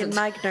No, be it drinking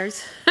isn't.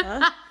 Magners.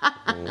 Huh?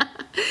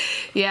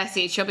 Yeah,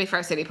 see, it should be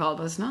Fair City Pub,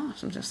 but it's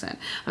not. I'm just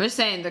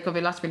saying there could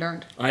be lots to be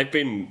learned. I've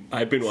been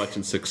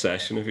watching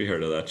Succession. Have you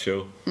heard of that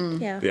show?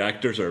 Yeah. The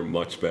actors are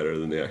much better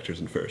than the actors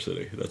in Fair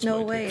City. That's No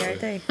my way, take are on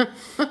they?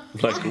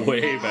 it. Like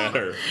way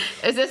better.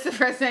 Is this the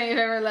first time you've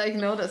ever like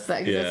noticed?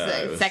 Like, is Yeah, this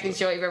it the was, second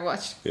show you've ever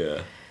watched?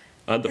 Yeah,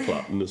 and the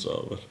plotting as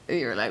well. But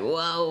You were like,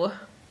 whoa.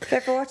 Have you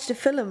ever watched a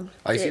film?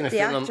 I seen a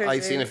film. actors I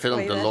are seen a film,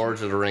 way The better. Lord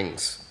of the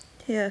Rings.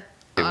 Yeah. It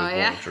was Oh, more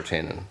yeah?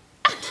 entertaining.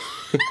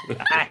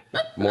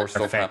 More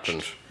stuff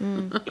Perfection.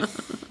 happened.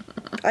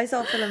 I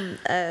saw a film,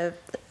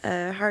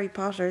 Harry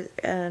Potter,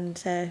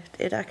 and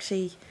it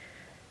actually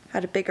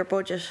had a bigger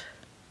budget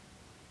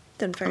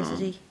than Fair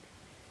City.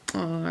 Oh,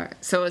 alright.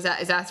 So is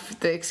that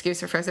the excuse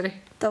for Fair City?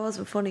 That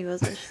wasn't funny,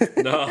 was it?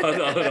 no,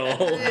 not at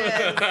all.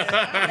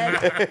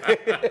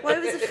 Why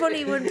was it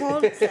funny when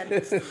Paul said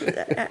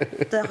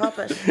The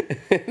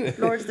Hobbit,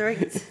 Lord of the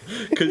Rings?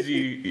 Because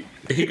he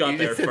got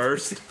there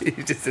first. He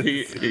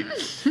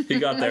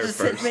got there Just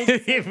said first.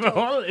 maybe-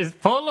 Is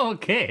Paul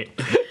okay?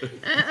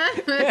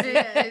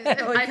 Yeah,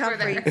 Oh, he can't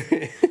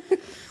breathe.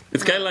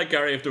 It's kind of like,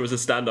 Gary, if there was a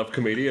stand-up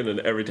comedian and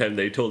every time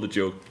they told a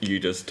joke, you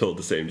just told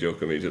the same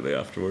joke immediately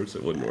afterwards.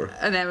 It wouldn't work.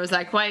 And then it was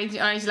like, why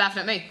aren't you laughing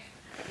at me?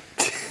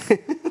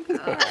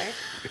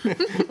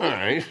 All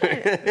right.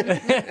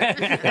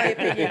 My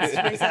opinions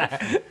to myself.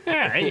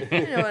 Alright. I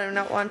know I'm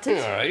not wanted.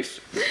 All right.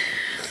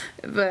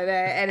 But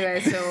anyway,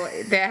 so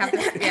they have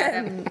this,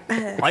 yeah,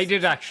 them- I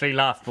did actually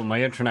laugh, but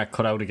my internet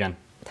cut out again.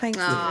 Thanks.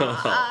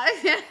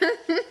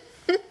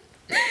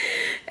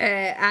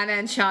 Anna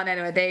and Sean,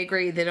 anyway, they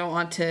agree they don't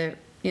want to,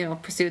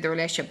 pursue the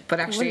relationship. But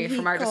actually, Will he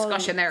from our call-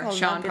 discussion there, call an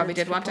Sean probably ambulance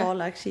did for want to.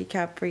 Paul actually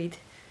can't breathe.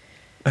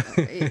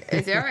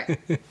 Is he alright?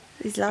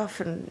 He's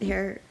laughing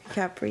here. He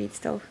can't breathe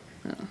stuff.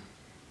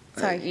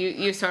 Sorry.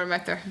 You sort him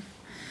out there.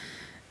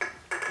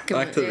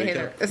 Back to the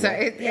recap.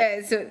 Sorry,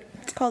 yeah. So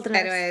Call the nurse.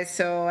 anyway,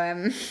 so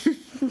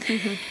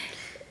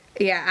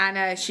yeah,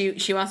 Anna,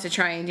 she wants to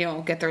try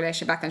and get the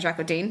relationship back on track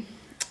with Dean,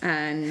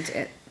 and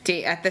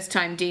at this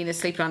time Dean is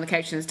sleeping on the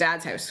couch in his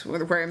dad's house,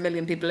 where 1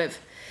 million people live.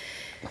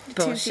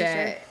 But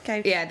Two-seater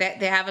couch. yeah,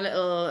 they have a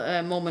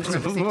little moment. where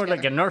they sleep More like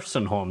a together.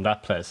 nursing home,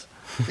 that place.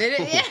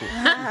 Yeah.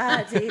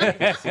 Ah,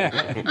 David.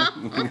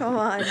 Come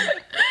on.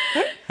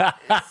 So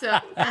That's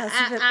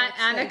a bit much,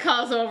 Anna yeah.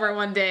 calls over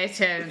one day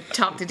to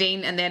talk to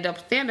Dean, and they end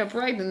up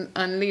riding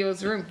on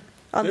Leo's room.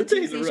 On the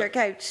Did they? two-seater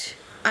couch.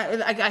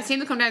 I seen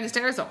them come down the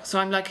stairs though, so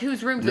I'm like,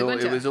 whose room did they No, go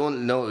into? it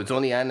was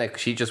only Anna.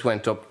 She just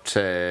went up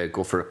to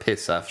go for a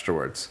piss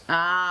afterwards.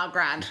 Ah,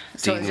 grand.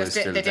 So Dean it's was just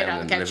still they did it down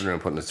on in the the couch. living room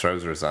putting his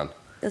trousers on.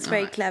 That's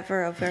very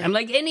clever of her. And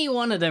like any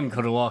one of them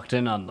could have walked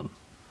in on them.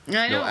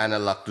 I know. No, Anna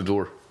locked the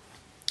door.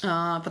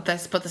 But the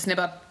snip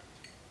up.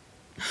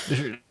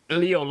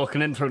 Leo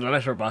looking in through the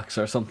letterbox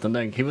or something.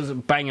 Like, he was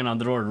banging on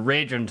the door,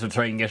 raging to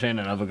try and get in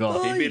and have a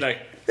go. He'd be like,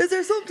 Is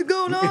there something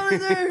going on in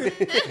there?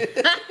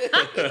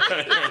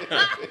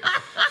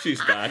 she's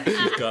back.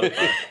 She's got it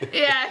back.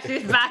 Yeah,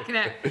 she's back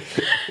now.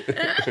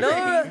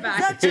 Laura, is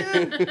back. that you?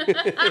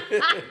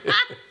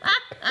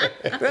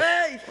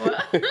 Right.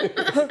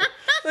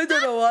 I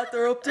don't know what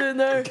they're up to in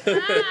there.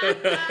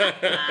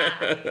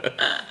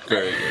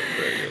 Very good,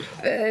 very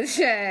good.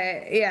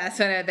 Yeah,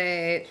 so now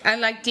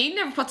and like Dean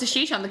never puts a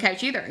sheet on the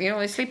couch either.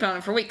 He's sleeping on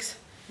it for weeks.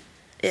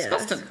 Yeah,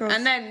 Disgusting. that's gross.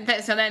 And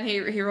then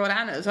he wrote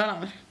Anna as well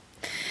on it.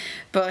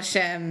 But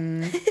so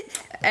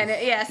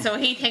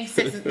he thinks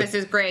this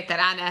is great that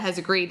Anna has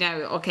agreed now.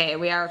 Okay,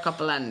 we are a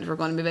couple and we're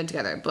going to move in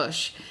together.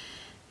 But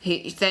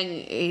he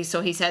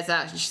says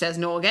that and she says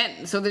no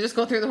again. So they just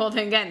go through the whole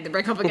thing again. They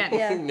break up again.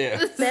 Yeah.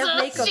 Yeah. They have So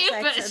makeup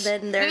stupid. sex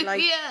and then they're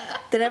like, Yeah.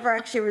 they never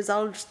actually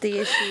resolved the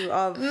issue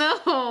of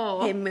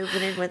No. him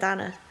moving in with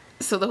Anna.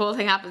 So the whole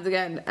thing happens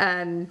again,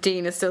 and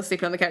Dean is still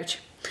sleeping on the couch.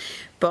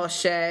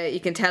 But you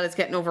can tell it's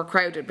getting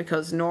overcrowded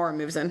because Nora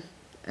moves in.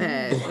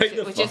 the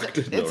fuck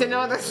did It's Nora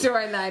another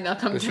storyline. I'll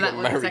come She to that got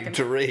one in a married second.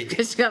 to Ray.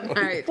 She got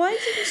married. Why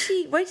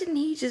didn't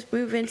he just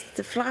move into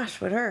the flat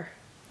with her?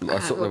 Or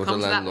something we'll with the come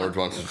to that landlord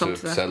one. wanted We'll come to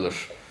to that. sell it.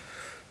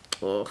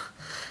 Oh.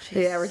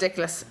 Yeah,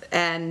 ridiculous.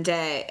 And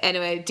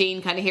anyway,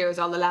 Dean kind of hears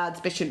all the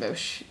lads bitching about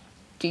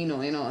Dino,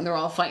 and they're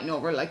all fighting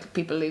over like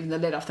people leaving the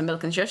lid off the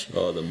milk and shit.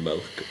 Oh, the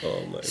milk.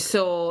 Oh, my.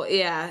 So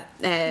yeah,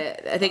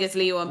 I think it's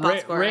Leo and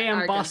Bosco. Ray are and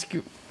arguing.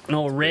 Bosco.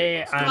 No,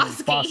 Ray and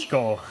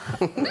Bosky.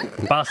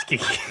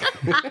 Bosky.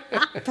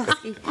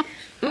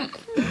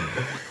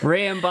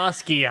 Ray and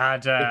Bosky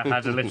had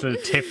a little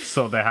tiff,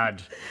 so they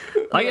had.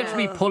 I had to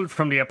be pulled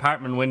from the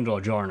apartment window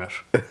during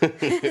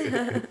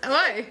it.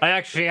 Why? I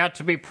actually had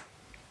to be.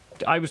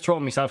 I was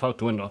throwing myself out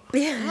the window.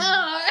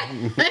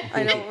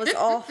 I know, it was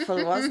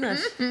awful, wasn't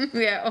it?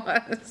 Yeah, it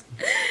was.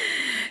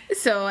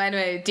 So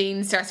anyway,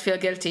 Dean starts to feel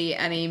guilty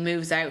and he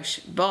moves out,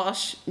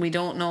 but we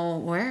don't know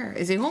where.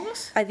 Is he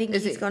homeless? I think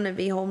Is he's he- going to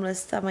be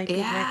homeless. That might be the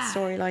Yeah. next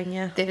storyline,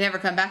 yeah. They've never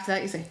come back to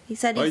that, you see. He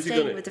said Why he's is he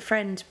staying gonna- with a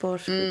friend,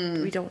 but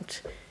we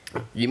don't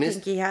You think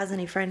missed he has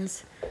any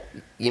friends.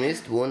 you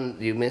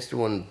missed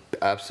one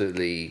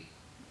absolutely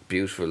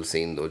beautiful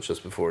scene though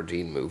just before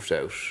Dean moved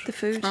out. The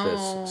food.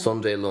 This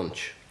Sunday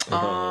lunch.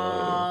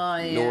 Oh,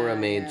 yeah. Nora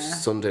made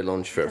Sunday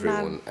lunch for The lamb.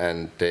 everyone,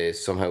 and they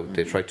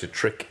tried to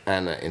trick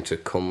Anna into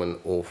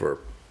coming over,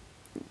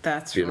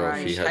 That's You know,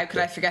 right. she had How could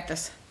the- I forget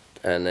this?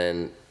 and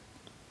then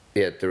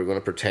they were going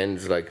to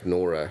pretend like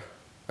Nora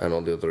and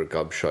all the other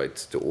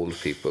gobshites, the old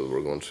people,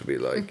 were going to be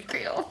like,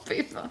 The old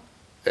people.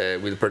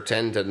 we'll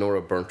pretend that Nora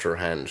burnt her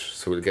hand,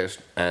 so we'll get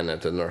Anna,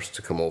 the nurse,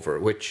 to come over,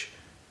 which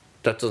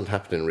that doesn't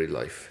happen in real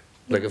life.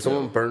 Like, if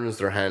someone burns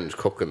their hand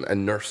cooking, a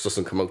nurse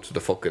doesn't come out to the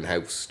fucking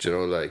house, do you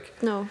know, like...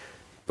 No.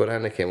 But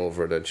Anna came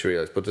over and then she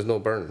realised, but there's no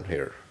burn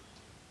here.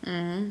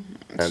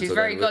 Mm-hmm. She's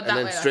very good that And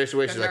way, then straight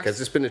away good she's like, nurse. has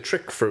this been a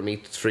trick for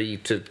you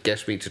to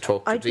get me to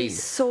talk to I'd be Dean?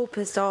 so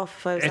pissed off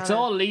if I was It's Anna.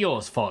 all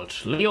Leo's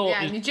fault. Leo.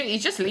 Yeah, and you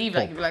just leave,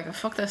 like, you'd be like, oh,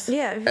 fuck this.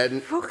 Yeah,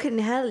 And- fucking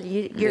hell,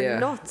 you're Yeah.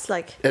 nuts.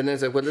 Like, And then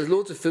it's like, well, there's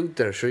loads of food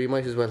there, sure, you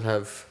might as well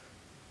have...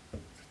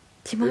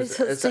 you might as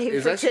well stay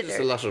It's for actually just a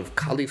dinner. lot of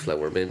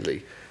cauliflower,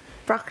 mainly.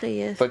 Broccoli,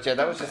 yeah. But yeah,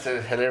 that was just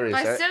hilarious.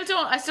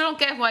 I still don't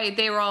get why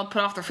they were all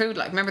put off their food.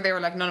 Like, remember they were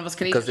like, none of us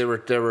can eat. Because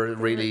it. they were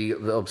really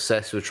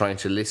obsessed with trying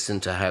to listen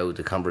to how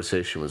the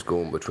conversation was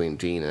going between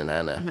Dean and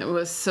Anna. It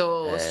was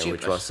so stupid.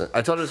 Which wasn't.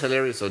 I thought it was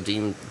hilarious. So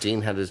Dean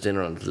had his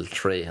dinner on a little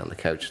tray on the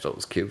couch. I thought it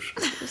was cute.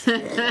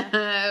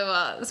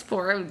 Well, it's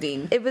poor old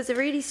Dean. It was a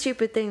really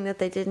stupid thing that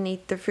they didn't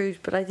eat their food,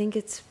 but I think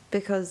it's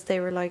because they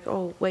were like,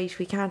 oh, wait,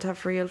 we can't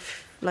have real,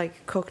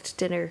 like, cooked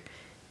dinner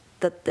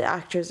that the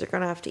actors are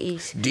going to have to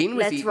eat. Dean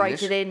was Let's eating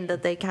write it. it in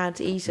that they can't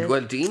eat it.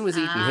 Well, Dean was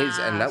eating his,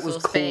 and that so was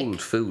it's cold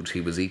fake. food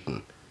he was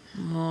eating.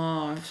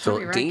 Oh, So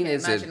sorry, Dean right,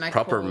 is a imagine, like,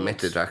 proper cold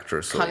method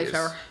actor. So he is.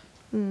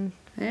 cauliflower.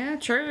 Yeah,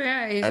 true.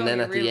 Yeah, he's And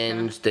then only at real the kind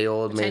end, of they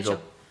all made potential.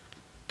 up.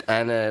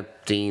 Anna,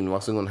 Dean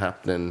wasn't going to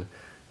happen,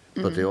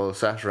 but they all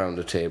sat around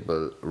the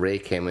table. Ray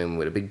came in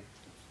with a big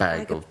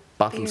bag Bag of of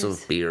bottles beers.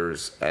 of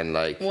beers and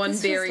like One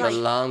This beer was each. the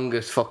like-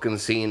 longest fucking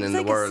scene in It's the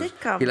like a world.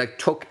 sitcom. He like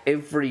took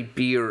every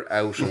beer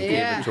out and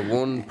Yeah. gave it to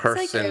one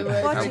person.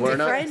 like watching and we're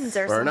not, Friends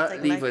or we're not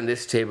something, leaving like-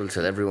 this table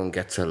till everyone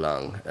gets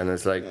along. And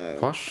it's like,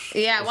 what?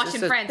 Yeah, Is watching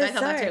this a- Friends, I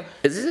thought that Bizarre. too.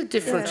 Is this a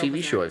different Yeah.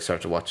 TV show I've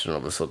started watching all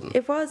of a sudden?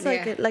 It was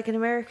like Yeah. like an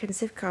American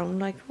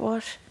sitcom. Like,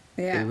 what?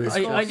 Yeah. It was-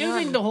 I do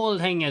think the whole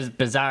thing is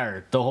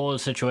bizarre. The whole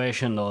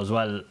situation, though, as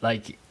well.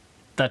 Like,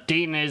 that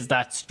Dean is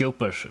that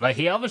stupid. Like,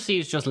 he obviously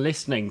is just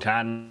listening to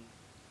Anne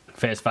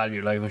face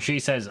value. Like, when she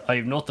says, I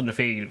have nothing to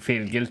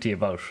feel guilty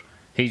about,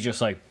 he's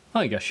just like,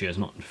 I guess she has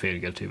nothing to feel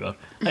guilty about.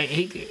 Like,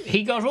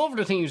 he got over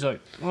the thing. He's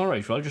like, all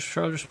right, well, I'll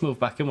just move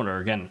back in with her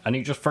again. And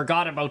he just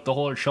forgot about the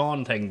whole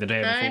Sean thing the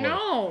day before. I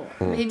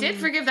know. He did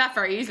forgive that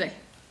very easily.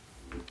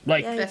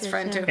 Like, Yeah, he Best did,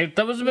 friend yeah. too.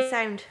 that was a bit.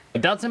 Sound.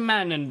 That's a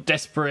man in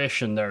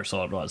desperation there,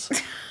 so it was.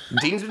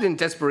 Dean's been in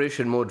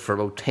desperation mode for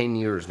about 10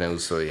 years now,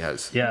 so he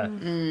has. Yeah.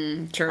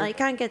 True. I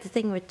can't get the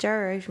thing with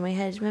jar out of my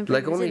head. Remember,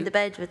 Like he was only- in the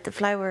bed with the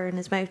flower in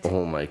his mouth.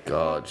 Oh my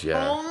god,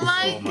 yeah. Oh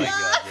my god,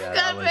 yeah, that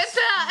God, was- with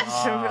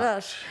that. Remember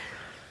that?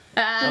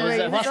 What was Where he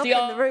it? was What's up the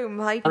in the room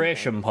hiding.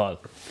 desperation, Paul?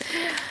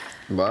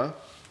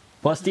 What?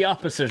 What's the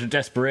opposite of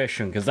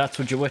desperation? Because that's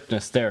what you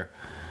witnessed there.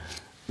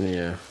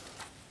 Yeah.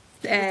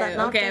 that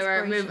not Okay,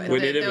 we're desperation? moving. We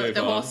need to move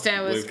The on. host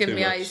now was We've giving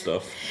too me much eyes.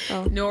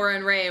 stuff. Nora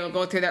and Ray will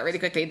go through that really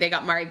quickly. They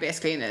got married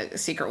basically in a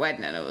secret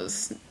wedding, and it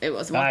was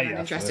wonderful and yeah,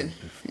 interesting.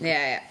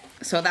 Yeah.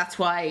 So that's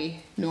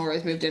why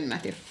Nora's moved in,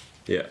 Matthew.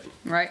 Yeah.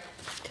 Right.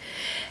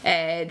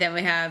 Then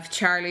we have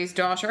Charlie's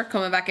daughter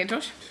coming back into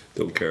it.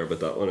 Don't care about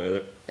that one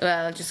either.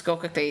 Well, I'll just go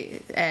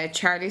quickly.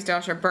 Charlie's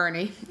daughter,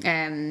 Bernie,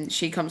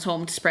 she comes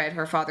home to spread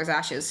her father's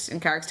ashes in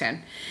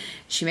Carrickstown.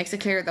 She makes it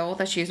clear, though,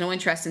 that she has no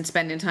interest in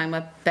spending time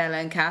with Bella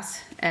and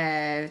Cass,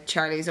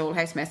 Charlie's old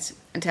housemates,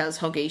 and tells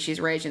Huggy she's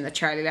raging that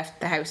Charlie left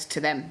the house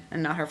to them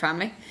and not her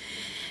family.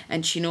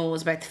 And she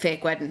knows about the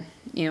fake wedding,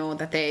 you know,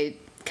 that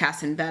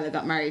Cass and Bella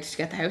got married to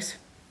get the house.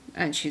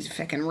 And she's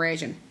fucking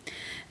raging.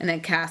 And then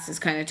Cass is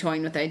kind of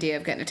toying with the idea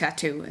of getting a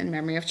tattoo in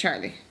memory of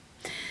Charlie.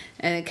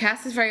 And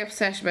Cass is very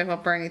upset about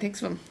what Bernie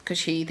thinks of him, because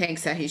she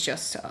thinks that he's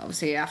just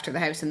obviously after the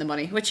house and the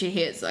money, which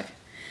he is, like.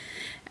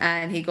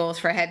 And he goes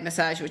for a head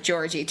massage with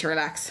Georgie to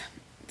relax.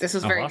 This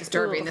was very what?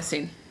 disturbing, this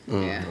scene.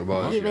 Yeah.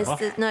 You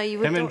missed it. No, you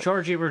Him and don't.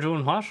 Georgie were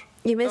doing what?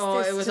 You missed Oh,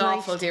 this it was tonight,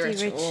 awful, dear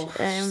Rich. Rich. Oh,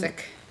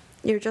 sick.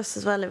 You're just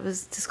as well. It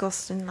was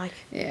disgusting. Like,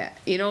 Yeah.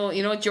 You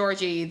know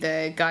Georgie,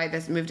 the guy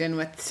that moved in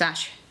with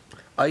Sash?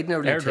 I'd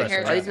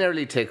Hairdresser.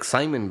 nearly take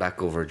Simon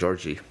back over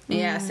Georgie.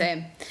 Yeah,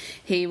 same.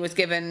 He was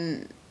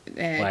given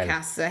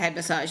Cass a head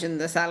massage in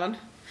the salon,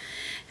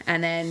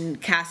 and then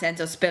Cass ends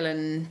up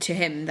spilling to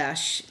him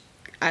that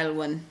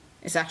Alwyn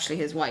is actually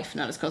his wife,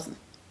 not his cousin.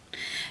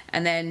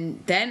 And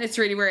then it's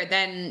really weird.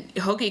 Then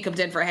Huggy comes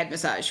in for a head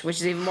massage, which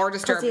is even more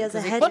disturbing. he has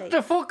a headache. What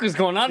the fuck is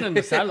going on in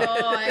the salon?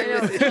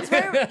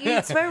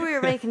 You'd swear we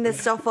were making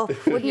this stuff up,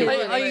 wouldn't you?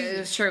 It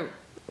was true.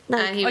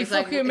 Like, And he I was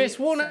like, fucking miss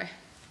one. sorry.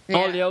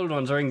 All Yeah. the old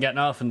ones are in getting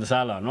off in the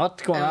salon.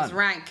 What's going It was on?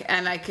 rank,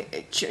 and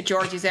like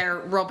Georgie's there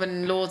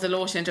rubbing loads of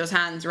lotion into his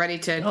hands, ready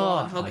to go Oh,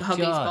 on my Huggy's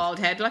God. bald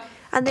head. Like,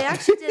 And they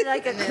actually did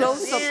like a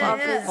close up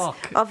Yeah.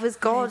 of his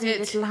gaudy They did.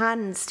 little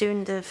hands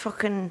doing the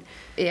fucking.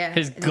 yeah,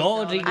 His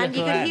gaudy And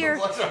you little could hand. hear,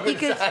 What's wrong you with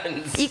his could,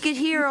 hands? you could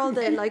hear all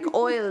the like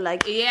oil,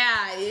 like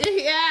yeah.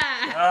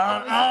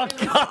 Oh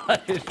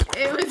God!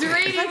 It was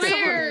really like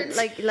weird.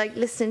 someone, like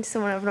listening to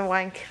someone having a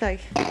wank,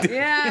 like.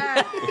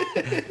 Yeah.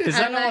 Is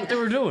that not what they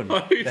were doing?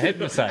 The head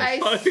massage.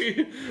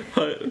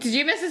 Did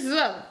you miss this as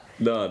well?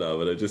 No,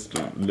 but I just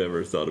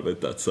never thought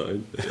about that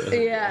sign. Yeah.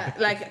 Yeah,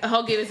 like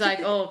Huggy was like,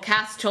 "Oh,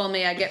 Cass told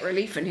me I get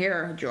relief in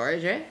here,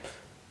 George." Eh?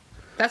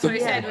 That's what he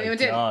said when we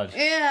went in. God.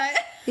 Yeah.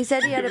 He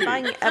said he had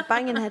a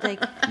banging headache.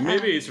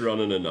 Maybe he's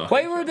running a knock.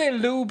 Why were they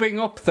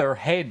lubing up their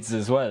heads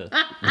as well?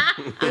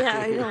 Yeah,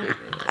 I know.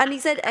 And he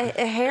said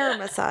a hair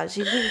massage.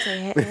 He didn't say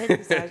head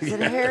massage. He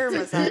said a hair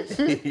massage.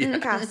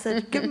 Cass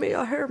said, "Give me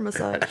a hair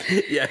massage."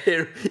 Yeah,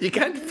 hair. You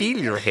can't feel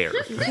your hair.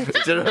 Do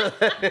you know?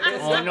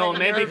 Oh no,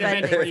 maybe they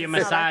meant where you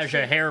massage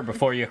your hair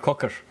before you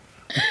cook it.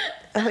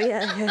 Oh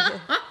yeah.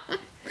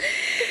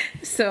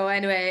 So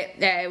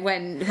anyway,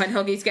 when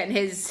Huggy's getting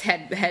his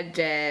head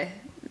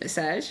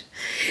massage,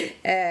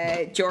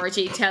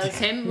 Georgie tells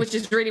him, which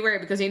is really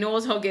weird because he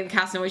knows Huggy and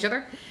Cass know each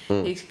other.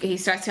 He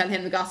starts telling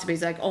him the gossip.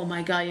 He's like, "Oh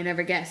my God, you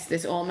never guessed.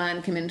 This old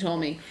man came in and told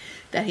me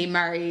that he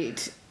married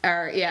his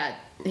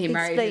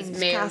explained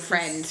male Cass's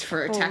friend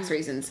for tax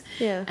reasons."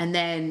 Yeah. And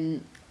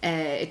then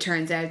it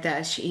turns out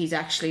that he's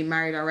actually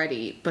married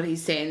already, but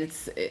he's saying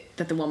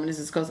that the woman is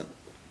his cousin.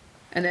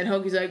 And then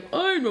Huggy's like,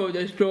 "I know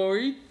the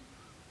story."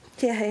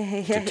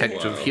 Yeah.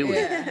 Detective Hewitt.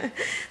 Yeah.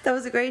 That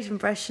was a great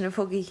impression of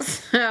Huggy.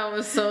 That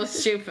was so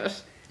stupid.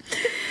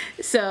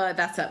 So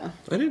that's that one.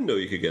 I didn't know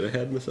you could get a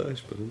head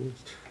massage, but it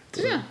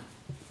is. Yeah.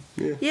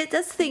 Yeah,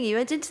 that's the thing. He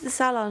went into the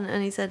salon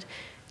and he said,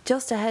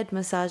 "Just a head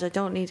massage. I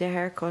don't need a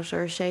haircut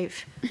or a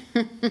shave."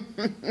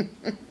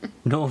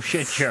 No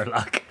shit,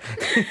 Sherlock.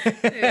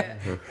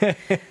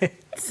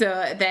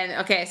 So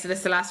this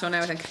is the last one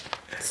now, I think.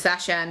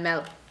 Sasha and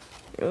Mel.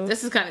 Oh.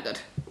 This is kind of good.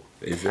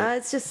 Is it?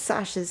 It's just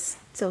Sash is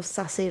so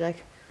sassy,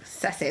 like.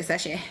 Sasha.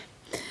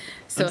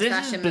 So This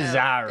Sasha is and Mel,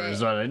 bizarre they-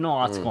 as well. I know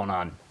what's going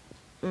on.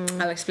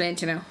 I'll explain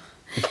to you now.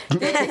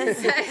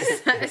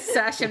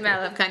 Sasha and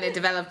Mel have kind of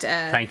developed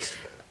a Thanks.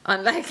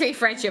 unlikely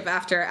friendship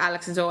after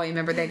Alex and Zoe.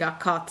 Remember, they got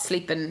caught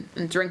sleeping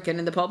and drinking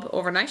in the pub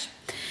overnight,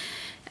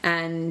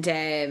 and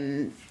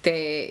they're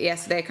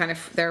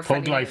Thug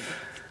friendly.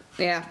 life.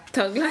 Yeah,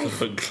 thug life.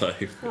 Thug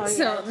life. Oh,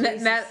 So yeah,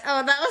 Jesus. Mel,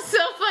 that was so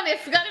funny. I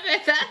forgot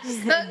about that.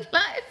 Thug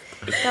life.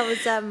 That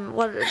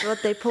was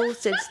what they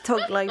posted,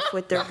 Thug Life,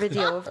 with their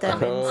video of them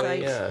Oh,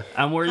 inside. yeah.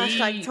 And were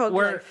Hashtag Thug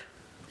were Life.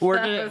 were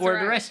That the was were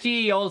right. the rest of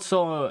you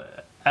also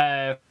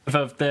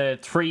of the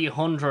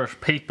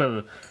 300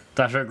 people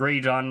that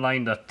agreed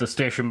online that the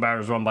station bar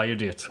is run by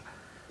idiots?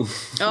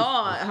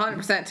 Oh,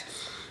 100%.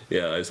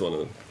 Yeah, I was one of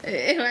them.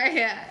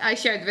 Yeah, I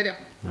shared the video.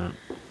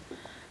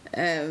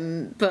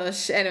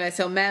 But anyway,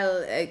 so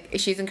Mel,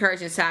 she's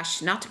encouraging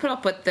Sash not to put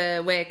up with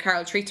the way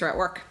Carol treats her at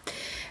work,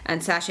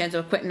 and Sash ends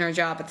up quitting her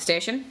job at the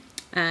station,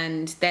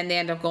 and then they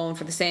end up going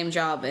for the same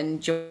job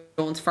in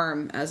Joan's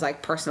firm as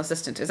like personal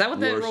assistant. Is that what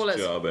the role Worst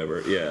is? job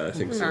ever. Yeah, I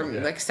think so. Or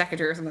Yeah. like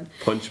secretary or something.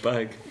 Punch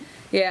bag.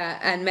 Yeah,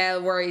 and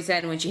Mel worries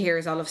then when she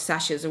hears all of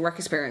Sasha's work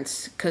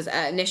experience, because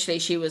initially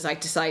she was like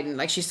deciding,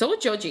 like, she's so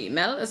judgy.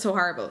 Mel is so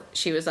horrible.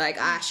 She was like,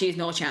 she's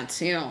no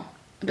chance, you know.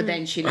 But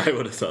then she I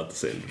would have thought the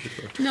same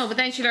before. no, but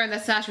then she learned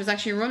that Sash was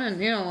actually running,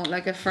 you know,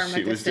 like a firm She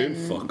like was this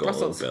doing in fuck all in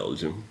Brussels.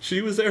 Belgium.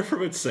 She was there for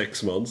about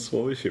 6 months.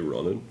 What was she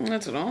running? I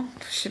don't know.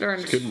 She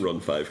learned Couldn't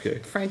run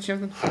 5k. French or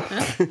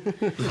something.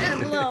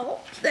 Hello.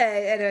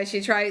 Anyway,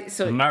 she tried.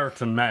 So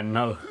Marathon man,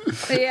 no.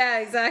 yeah,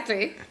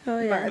 exactly. Oh,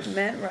 yeah. Marathon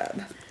man,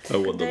 Rob. I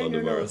won the Then London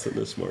you're not. Marathon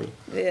this morning.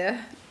 Yeah,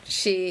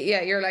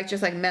 you're like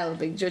just like Mel,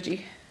 big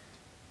judgy.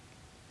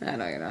 I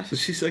know you're not. So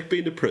she's like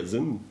being to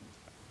prison.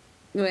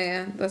 Well,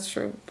 yeah, that's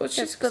true. But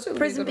she's But still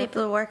prison good.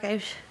 people work out.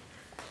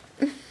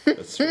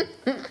 That's true.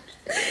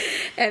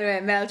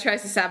 Anyway, Mel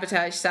tries to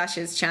sabotage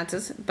Sasha's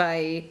chances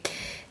by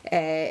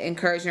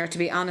encouraging her to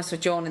be honest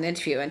with Joan in the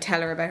interview and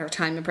tell her about her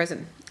time in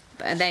prison.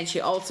 And then she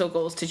also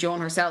goes to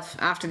Joan herself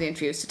after the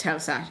interviews to tell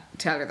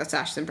her that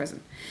Sasha's in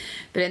prison.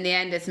 But in the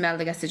end, it's Mel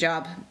that gets the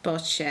job.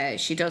 But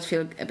she does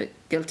feel a bit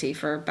guilty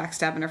for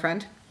backstabbing her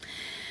friend.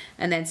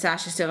 And then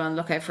Sasha's still on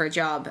the lookout for a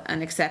job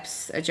and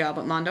accepts a job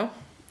at Mondo.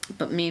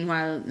 But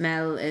meanwhile,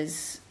 Mel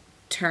is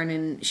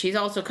she's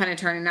also kind of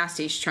turning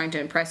nasty. She's trying to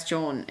impress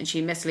Joan, and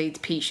she misleads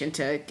Pete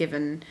into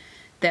giving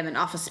them an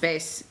office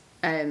space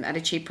at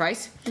a cheap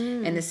price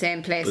in the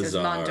same place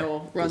Bizarre. as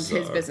Mondo runs his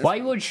Bizarre. business. Why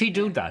would she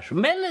do that?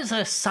 Mel is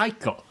a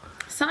psycho.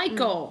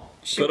 Psycho.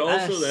 But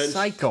also A then Very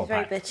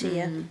psychopath. bitchy,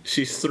 yeah.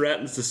 she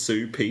threatens to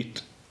sue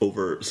Pete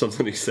over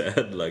something he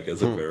said, like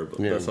as a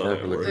verbal. Yeah, That's how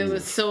it verbal works. It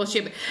was so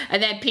stupid.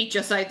 And then Pete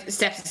just like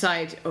steps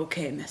aside.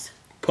 Okay, miss.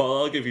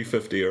 Paul, I'll give you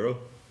 €50.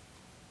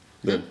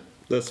 Then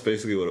that's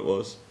basically what it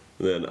was.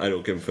 And then I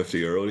don't give him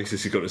 €50, and he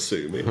says he's going to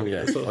sue me.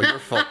 Yeah. Oh, you're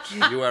fucked.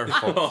 You are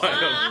fucked.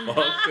 I am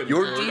fucking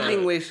You're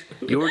dealing with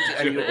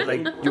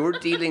you're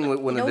dealing with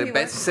one You of know the he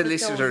best works with Joe.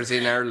 solicitors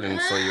in Ireland,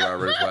 so you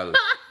are as well.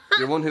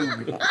 You're one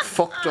who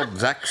fucked up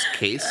Zach's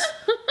case.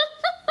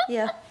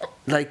 Yeah.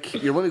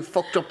 Like you're one who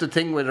fucked up the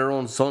thing with her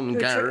own son, Who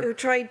Gar.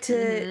 tried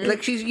to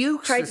Like she's tried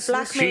useless. to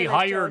blackmail She a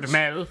hired judge.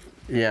 Mel.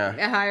 Yeah.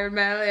 I hired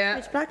Mel, yeah.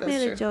 Tried to blackmail a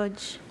That's true.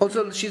 judge.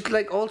 Also, she's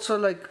like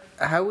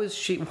how is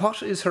she?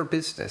 What is her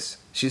business?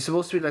 She's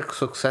supposed to be like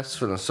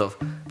successful and stuff,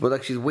 but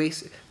like she's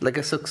like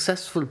a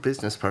successful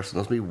business person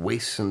doesn't be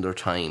wasting their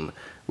time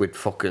with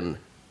fucking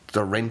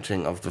the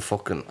renting of the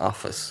fucking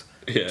office.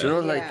 Yeah. Do you know,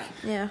 like,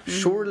 Yeah.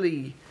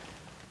 surely,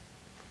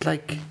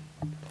 like,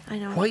 I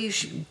know. why is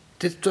she?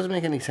 This doesn't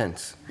make any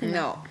sense.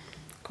 No,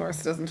 of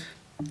course it doesn't.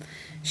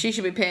 She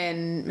should be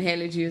paying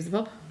Haley to use the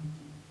pub.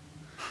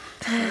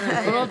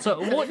 But also,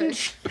 wouldn't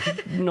she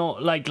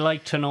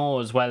like to know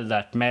as well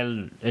that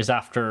Mel is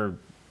after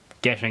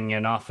getting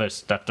an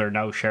office that they're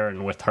now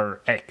sharing with her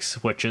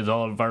ex, which is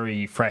all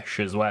very fresh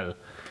as well.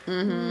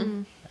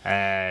 Mm-hmm.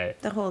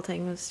 The whole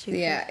thing was stupid.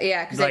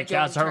 Yeah, because Like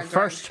as her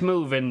first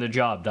move in the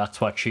job, that's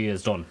what she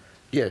has done.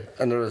 Yeah,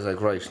 and there was like,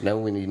 right, now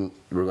we're going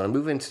to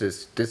move into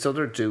this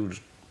other dude.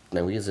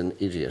 Now he's an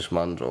idiot,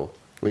 Mondo.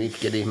 We need to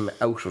get him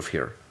out of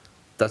here.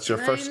 That's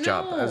your I first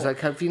job. And it's know. like,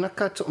 have you not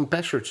got something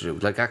better to do?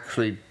 Like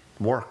actually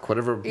work,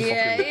 whatever fucking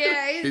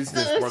it's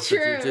business so work that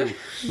you true.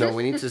 do. No,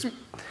 we need to.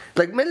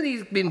 Like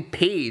Melody's been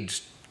paid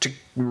to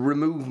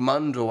remove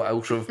Mondo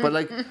out of, but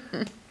like,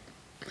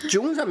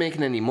 Joan's not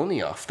making any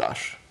money off that.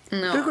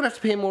 No. They're going to have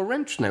to pay more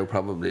rent now,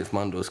 probably, if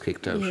Mondo's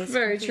kicked out. Yeah, it's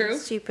Very completely true.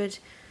 Stupid.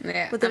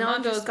 Yeah, But then and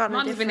Mondo's got a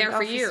Mondo's been there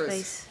different for office years.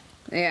 space.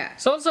 Yeah.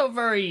 It's also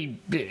very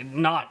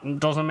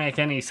doesn't make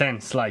any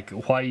sense. Like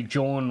why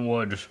Joan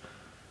would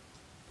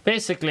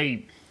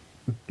basically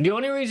the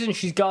only reason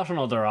she's got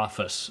another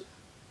office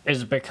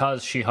is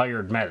because she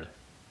hired Mel.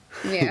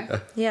 Yeah.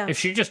 Yeah. If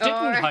she just didn't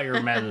right.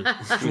 hire Mel,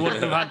 she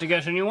wouldn't have had to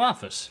get a new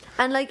office.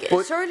 And like,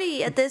 But-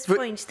 surely at this but-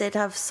 point they'd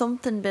have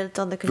something built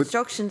on the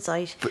construction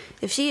site.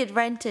 If she had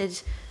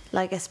rented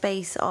like a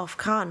space off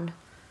Con,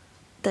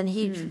 then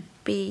he'd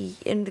be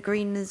in the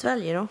green as well,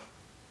 you know?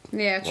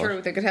 Yeah,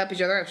 true. They could help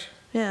each other out.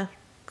 Yeah,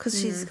 because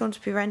she's going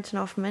to be renting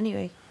off him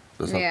anyway.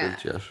 That's not Yeah.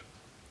 built yet.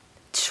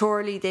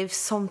 Surely they've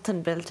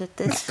something built at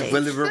this stage.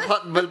 Well, they were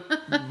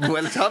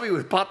well, Tommy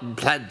was potting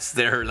plants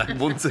there like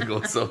months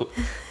ago. So,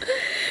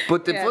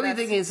 but the Yeah, funny that's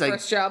thing is, like,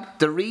 first job.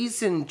 the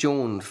reason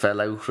Joan fell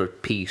out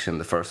with Pete in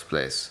the first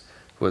place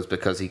was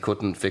because he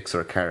couldn't fix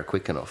her car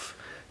quick enough.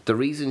 The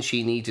reason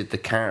she needed the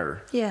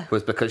car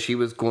was because she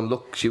was going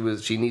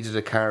she needed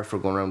a car for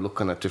going around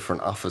looking at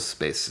different office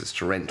spaces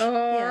to rent. Oh,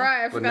 Yeah. right.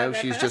 I but forgot now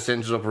about she's that. just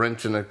ended up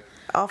renting a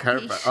Off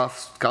Pete.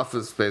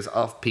 office space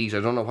off Pete. I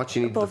don't know what she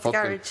needed Above the the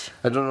fucking. garage.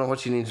 I don't know what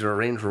she needed a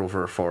Range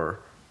Rover for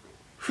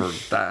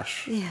that.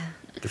 Yeah,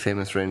 The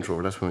famous Range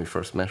Rover. That's when we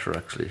first met her,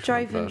 actually.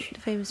 driving That. the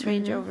famous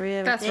Range Rover.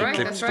 Yeah, That's with right.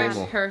 Damo That's on right. the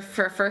Damo.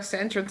 Her first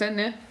entrance in,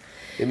 yeah.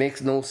 It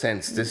makes no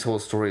sense. This whole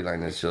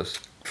storyline is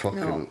just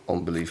fucking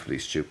unbelievably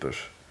stupid.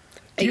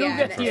 Do you Yeah,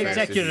 get and the it's-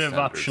 executive Standards.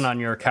 option on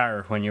your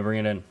car when you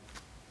bring it in?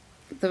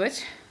 The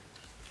which?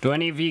 Do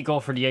any of you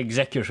go for the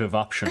executive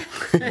option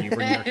when you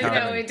bring your car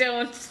No, in? we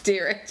don't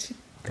steer it.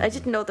 I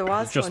didn't know there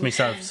was It's just one.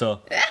 myself,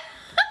 so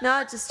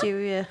No, just you,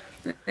 yeah.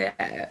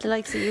 Yeah. The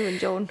likes of you and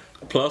Joan.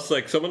 Plus,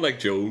 like someone like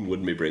Joan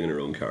wouldn't be bringing her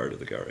own car to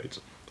the garage.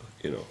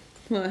 You know,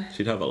 Well,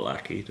 she'd have a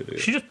lackey to do it.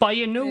 she just buy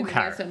a new maybe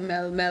car. that's what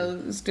Mel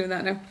is doing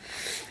that now.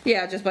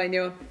 Yeah, just by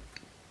new.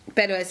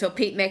 But anyway, so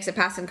Pete makes a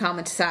passing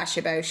comment to Sash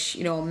about,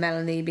 you know,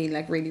 Melanie being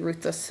like really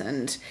ruthless,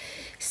 and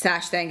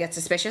Sash then gets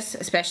suspicious,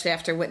 especially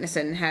after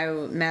witnessing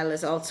how Mel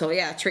is also,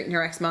 treating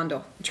her ex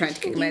Mondo, trying to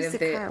kick him out Used of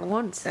the car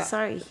once. Yeah.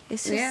 Sorry,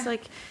 it's just Yeah,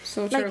 like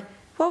so like, true.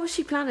 what was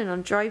she planning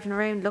on driving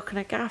around looking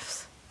at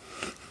gaffs?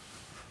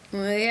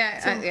 Well,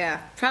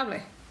 yeah,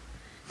 probably.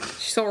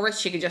 She's so rich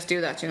she could just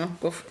do that, you know.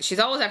 She's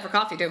always out for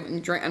coffee too,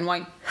 and drink and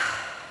wine.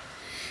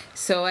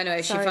 So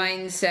anyway, Sorry. she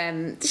finds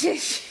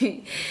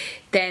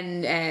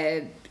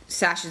then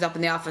Sash is up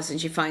in the office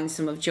and she finds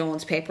some of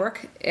Joan's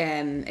paperwork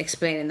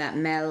explaining that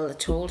Mel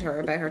told her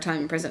about her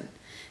time in prison.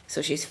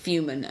 So she's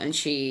fuming and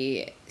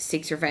she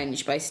seeks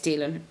revenge by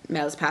stealing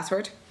Mel's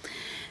password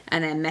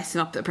and then messing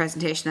up the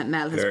presentation that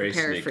Mel has Very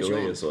prepared for sneakily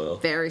Joan. as well.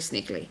 Very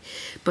sneakily.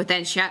 But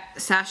then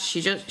Sash,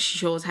 she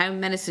shows how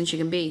menacing she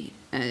can be.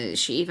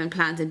 She even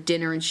plans a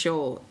dinner and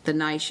show a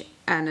night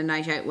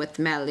out with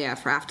Mel,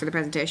 for after the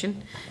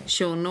presentation,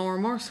 showing no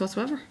remorse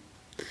whatsoever.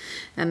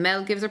 And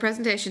Mel gives her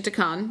presentation to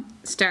Con,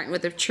 starting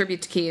with a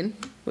tribute to Cian,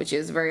 which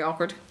is very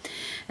awkward.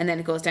 And then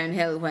it goes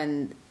downhill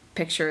when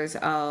pictures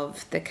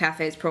of the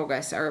cafe's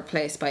progress are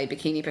replaced by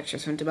bikini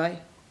pictures from Dubai.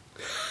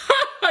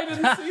 I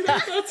didn't see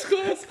that. That's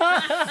close.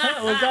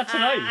 Was that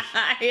tonight?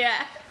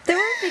 Yeah. There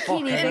weren't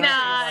bikini pictures.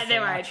 Nah, they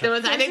weren't. There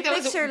was, I think there a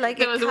was picture like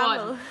there a was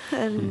camel.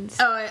 one. And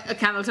Oh, a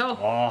camel toe.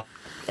 Oh,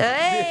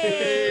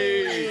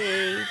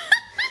 hey!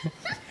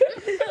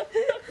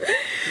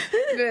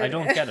 I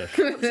don't get it.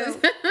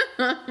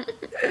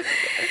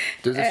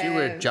 There's a few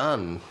with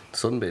John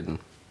sunbathing.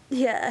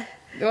 Yeah.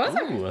 Was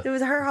there? Ooh. It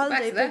was her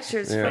holiday to that.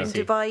 pictures Yeah. from I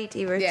see. Dubai,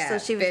 Dee-Rich, Yeah, so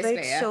she was about to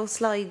basically, yeah. show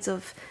slides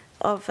of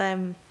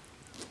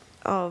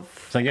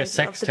It's like a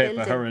sex the tape of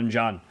building. her and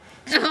John.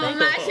 Oh,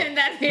 imagine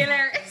that'd be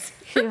hilarious.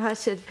 Can you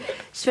imagine?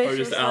 She's about Or to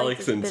just show slides Alex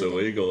of the and building.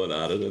 Zoe going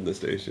at it in the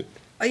station.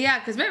 Oh yeah,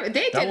 because remember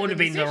they did. That it would in have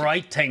been the station.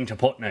 right thing to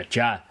put in it,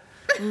 yeah.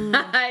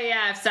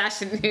 Yeah, if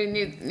Sash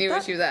knew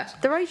what she was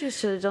at. The writers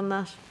should have done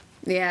that.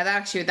 Yeah,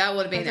 that would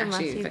have been Well done,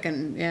 actually Matthew.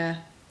 fucking yeah.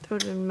 That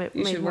would have You made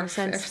should more work for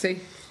sense. FC.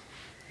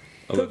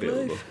 I'm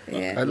available.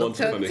 Yeah, I love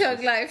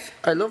Tug Life.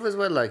 I love as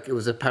well, like, it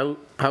was a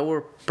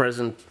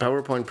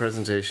PowerPoint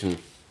presentation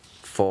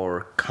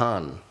for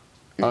Khan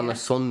on a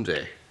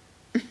Sunday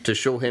to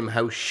show him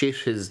how shit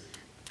his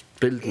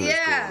building is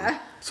Yeah. going,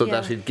 so Yeah.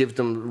 that he'd give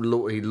them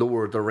he'd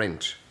lower the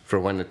rent for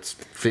when it's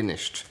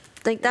finished.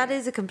 Like, that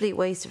is a complete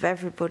waste of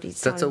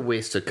everybody's That's a time.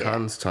 waste of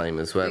Khan's time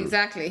as well.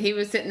 Exactly. He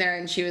was sitting there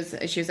and she was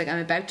like, I'm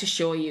about to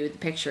show you the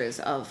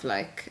pictures of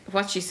like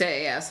what she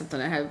say, yeah,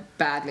 something like how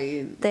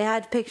badly They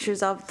had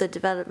pictures of the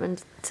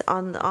development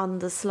on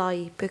the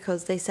sly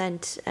because they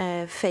sent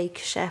fake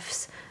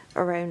chefs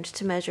around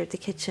to measure the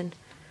kitchen.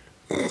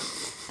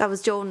 That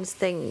was Joan's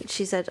thing.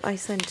 She said, I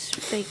sent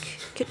fake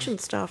kitchen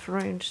staff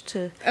around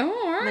to Oh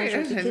alright, I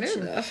measure the didn't know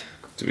kitchen. that.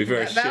 To be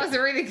fair, That was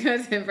a really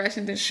good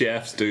impression to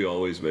chefs do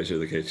always measure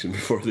the kitchen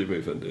before they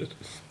move into it.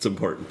 It's an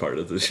important part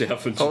of the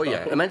chef and Oh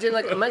yeah! Imagine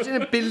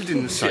a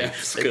building site,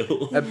 chef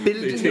skill. a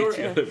building. They teach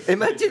you.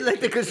 Imagine like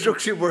the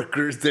construction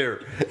workers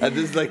there, and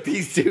there's like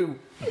these two.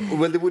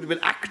 Well, they would have been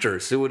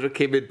actors who would have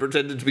came in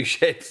pretending to be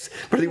chefs,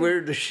 but they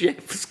wear the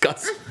chef's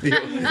costume,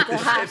 the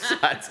chef's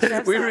hats.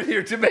 We were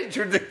here to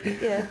measure the.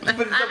 Yeah.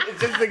 But it's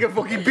just like a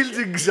fucking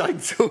building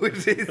site, so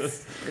it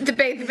is. the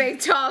big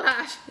tall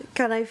hat.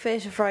 Can I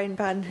fit a frying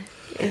pan?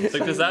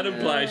 Like, does that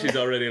imply she's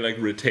already like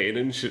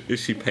retaining? Is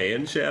she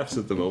paying chefs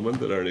at the moment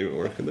that aren't even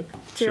working there?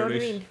 Do you know what I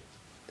Surely mean?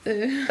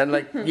 And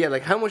like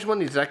like how much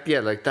money is that? Yeah,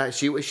 like that.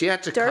 She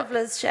had to.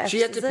 Dervla's chefs, She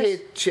had to is pay.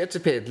 it? She had to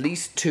pay at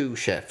least 2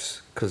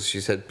 chefs because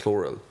she said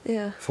plural.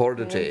 Yeah. For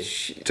the day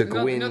to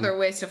go in. Another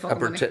waste of fucking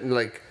and money. pretend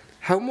like.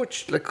 How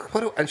much, like,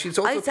 what? And she's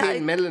also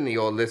paying Melanie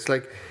all this.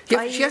 Like,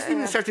 yeah, she hasn't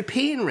even started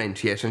paying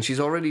rent yet, and she's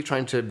already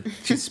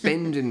she's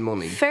spending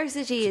money Fair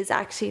City is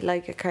actually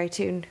like a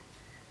cartoon.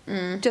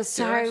 Just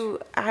how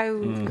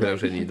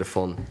without any of the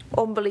fun.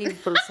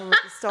 unbelievable some of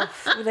the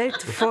stuff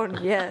without the fun.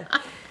 Yeah,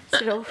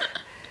 you know,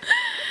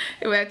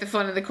 Without the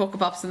fun of the Cocoa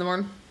Pops in the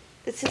morning.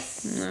 it's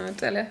just No, I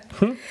tell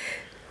you.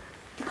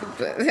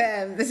 But,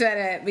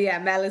 yeah,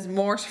 Mel is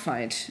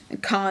mortified.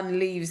 Khan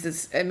leaves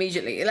this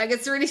immediately. Like,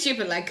 it's really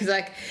stupid, like, because,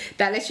 like,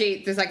 that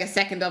literally, there's, like, a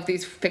second of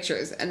these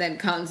pictures, and then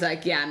Khan's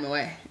like, yeah, I'm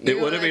away. You it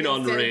know, would have like, been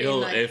instead of being unreal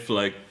like- if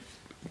like.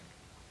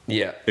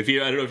 Yeah. I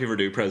don't know if you ever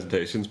do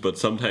presentations, but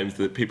sometimes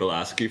the people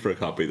ask you for a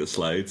copy of the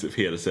slides. If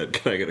he had said,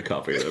 "Can I get a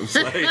copy of them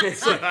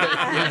slides?"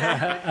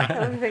 that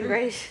would have been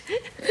great.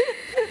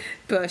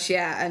 But,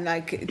 yeah, and,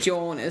 like,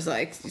 Joan is,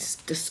 like,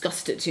 just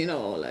disgusted, you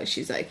know, like,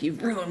 she's like,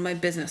 you've ruined my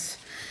business.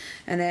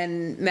 And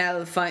then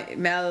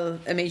Mel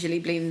immediately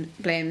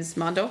blames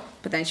Mondo,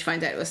 but then she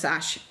finds out it was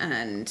Sash,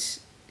 and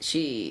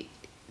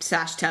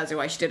Sash tells her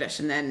why she did it,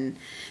 and then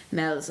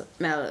Mel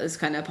is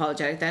kind of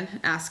apologetic. Then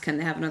asks, can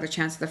they have another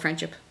chance of their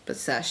friendship? But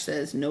Sash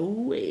says no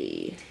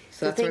way.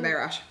 So that's where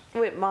they're at.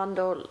 With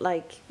Mondo,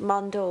 like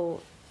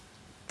Mondo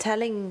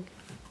telling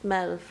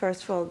Mel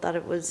first of all that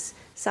it was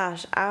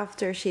Sash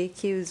after she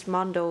accused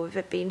Mondo of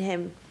it being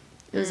him.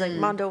 It was like,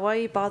 Mondo, why are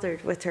you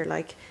bothered with her?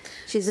 Like,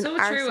 she's an So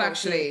arsehole true, to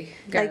actually, you.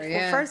 Gary, Like,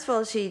 yeah. first of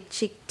all, she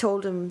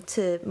told him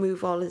to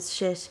move all his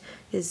shit,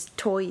 his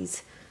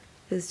toys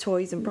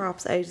and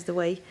props out of the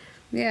way.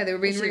 Yeah, they were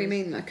being She really was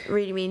mean, like.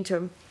 really mean to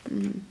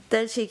him.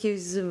 Then she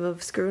accuses him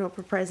of screwing up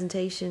her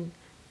presentation,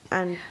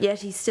 and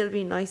yet he's still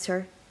being nice to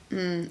her.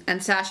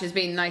 And Sash is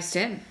being nice to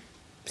him.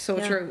 So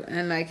Yeah. true.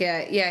 And like,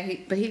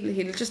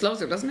 he just loves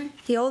her, doesn't he?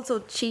 He also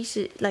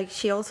cheated. Like,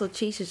 she also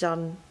cheated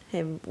on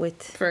him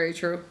with. Very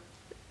true.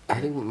 I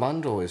think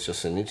Mondo is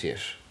just an idiot.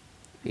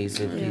 He's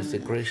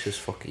the greatest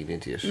fucking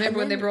idiot. Remember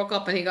when they then- broke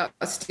up and he got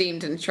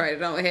steamed and tried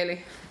it out with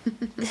Haley?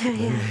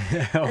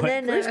 And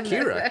then Where's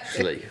Kira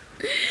actually?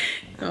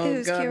 Oh,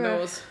 Who's God Kira?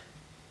 knows.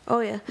 oh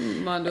yeah.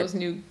 Mondo's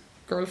new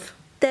girl.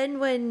 Then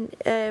when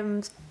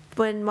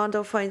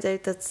Mondo finds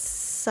out that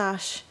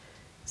Sash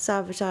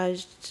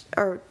sabotaged,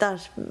 or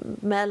that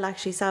Mel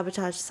actually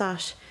sabotaged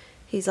Sash,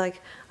 he's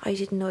like, I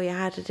didn't know you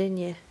had it in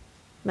you,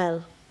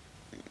 Mel.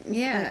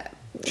 Yeah.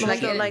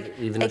 Mondo in- like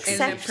even if- in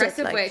an accepts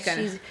impressive it, way, like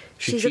kinda.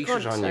 She she's a cheated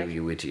cunt, on like,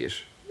 you idiot.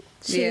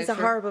 she's Yeah, a true.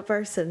 horrible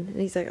person,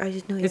 and he's like, I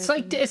didn't know you. It's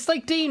had like it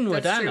in Dean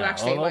with That's Anna true,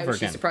 actually. all Why over was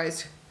she again.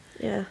 surprised?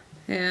 you." yeah.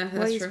 Yeah, Why are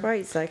that's you true.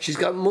 surprised? Like, She's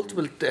got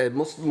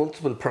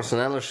multiple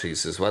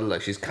personalities as well.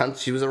 Like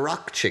she was a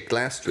rock chick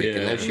last week,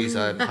 and Yeah. now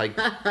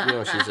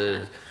she's she's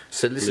a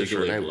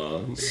solicitor Legally now.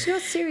 blonde. she's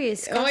not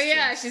serious. Oh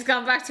yeah, she's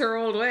gone back to her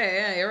old way.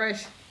 Yeah, you're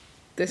right.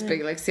 This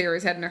big like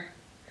serious head in her.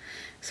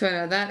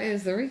 So that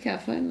is the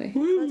recap finally.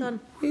 Well done.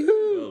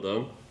 Well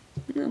done.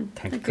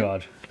 Thank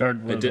God. Or,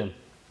 well done.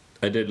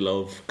 I did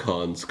love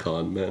Khan's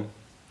con, man.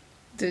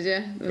 Did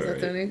you? Was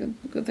that the Very. only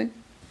good thing?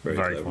 Very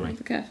Very clever. funny.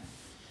 The cat.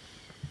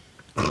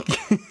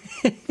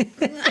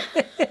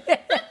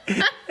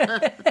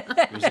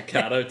 There's a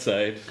cat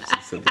outside.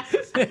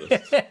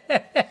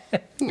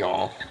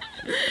 No.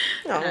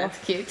 That's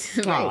cute.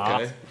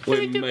 Aw. Okay.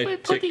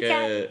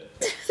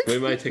 We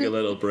might take a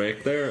little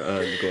break there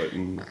and go out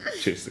and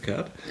chase the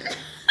cat.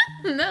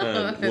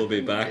 No. And we'll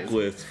be back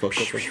with Fuck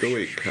Up of the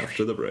Week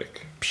after the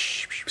break.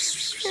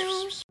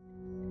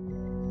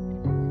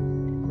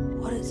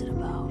 What is it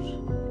about?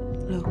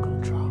 Local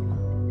drama.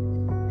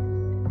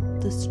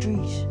 The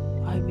street,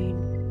 I mean,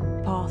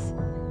 path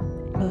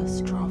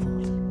less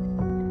traveled.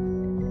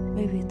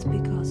 Maybe it's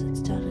because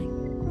it's telling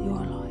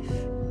your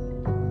life.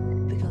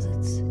 Because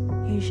it's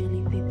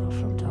usually people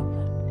from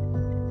Dublin.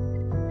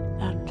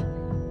 And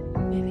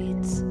maybe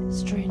it's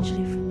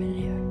strangely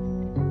familiar.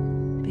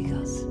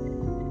 Because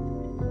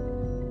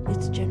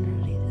it's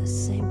generally the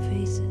same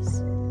faces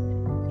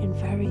in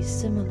very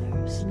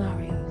similar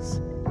scenarios.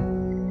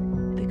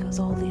 Because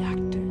all the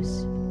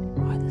actors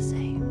are the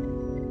same.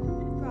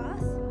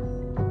 Grass?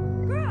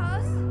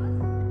 Grass?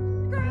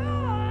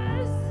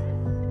 Grass!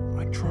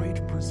 I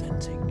tried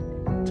presenting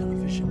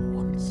television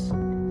once.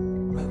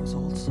 I was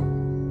also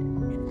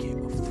in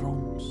Game of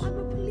Thrones. I'm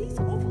a police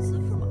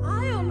officer from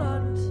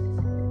Ireland.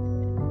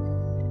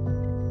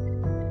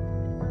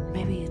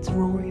 Maybe it's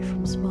Rory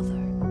from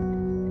Smother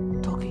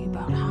talking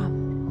about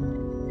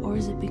ham. Or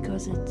is it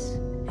because it's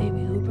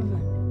Amy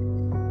Huberman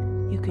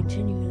you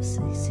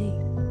continuously see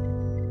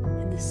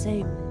in the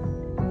same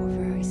or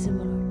very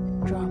similar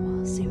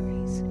drama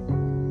series?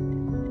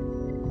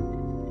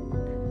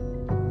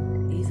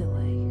 Either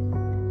way,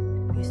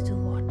 you still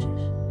watch it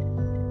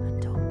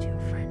and talk to your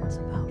friends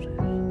about it.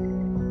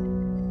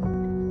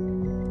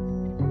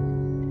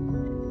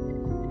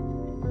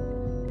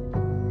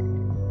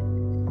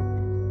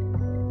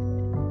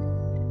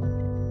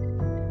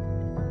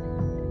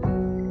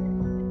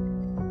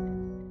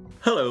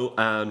 Hello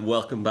and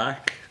welcome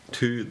back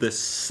to the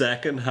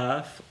second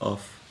half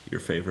of your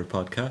favourite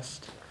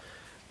podcast.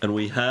 And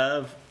we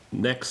have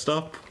next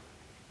up,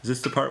 is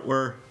this the part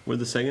where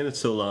the singing? It's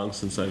so long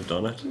since I've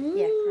done it.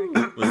 Yeah,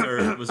 correct.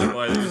 Was there a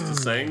while I used to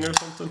sing or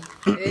something?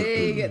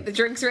 Hey, get the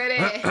drinks ready.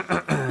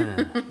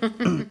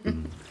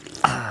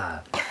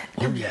 Oh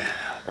yeah.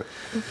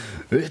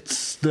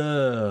 It's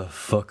the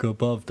fuck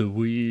up of the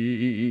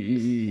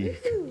week.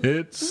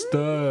 It's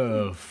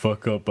the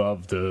fuck up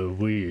of the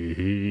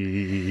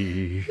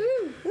week.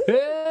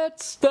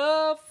 It's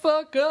the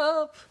fuck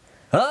up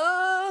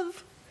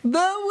of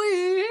the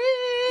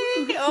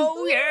week.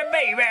 Oh yeah,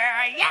 baby.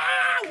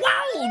 Yeah,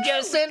 whoa,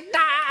 just sit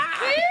down.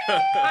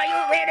 Are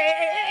you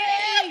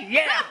ready?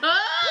 Yeah.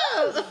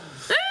 Oh,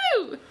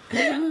 ooh,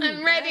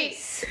 I'm ready.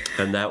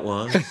 And that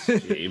was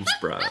James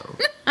Brown.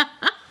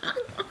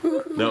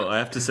 No, I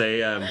have to say,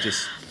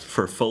 just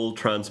for full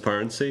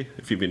transparency,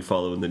 if you've been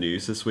following the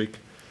news this week,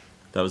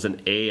 that was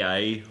an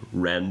AI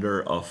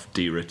render of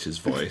D. Rich's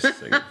voice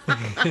singing.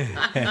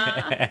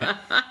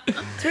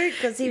 It's weird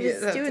because he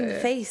was that's doing the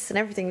it. face and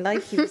everything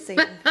like he was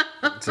singing.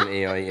 It's an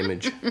AI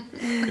image.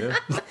 Yeah.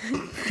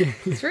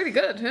 It's really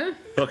good, huh?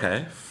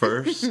 Okay,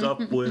 first up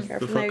with the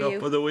Careful fuck now, up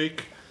you. of the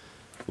week,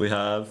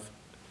 we'll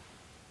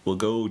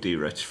go D.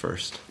 Rich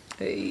first.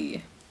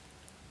 Hey.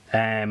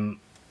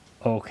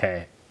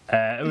 Okay.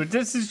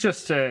 This is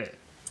just a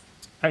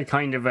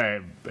kind of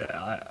I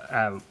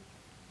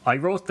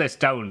wrote this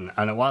down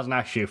and it wasn't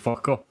actually a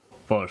fuck up,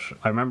 but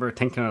I remember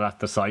thinking it at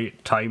the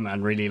time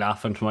and really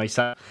laughing to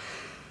myself.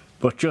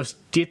 But just,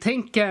 do you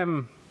think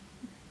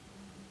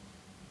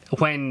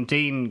when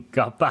Dean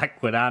got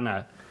back with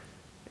Anna,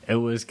 it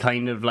was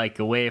kind of like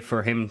a way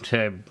for him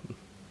to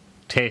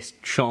taste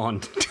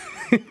Sean? To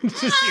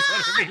see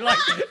what it'd be like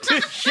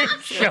to shoot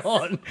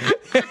Sean.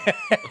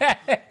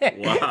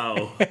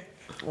 Wow.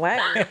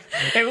 Wow.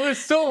 It was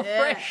so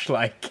fresh,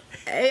 like.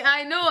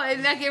 I know,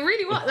 like it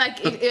really was. Like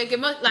it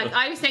must. Like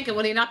I was thinking,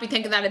 would he not be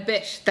thinking that a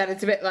bit? That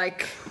it's a bit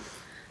like,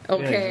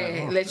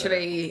 okay,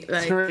 literally,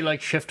 like It's really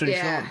like shifting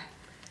yeah, Sean.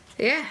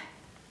 yeah.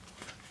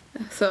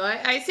 So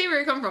I see where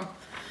you come from.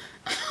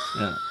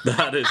 Yeah.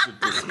 That is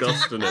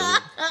disgusting, isn't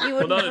it? You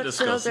wouldn't not a touch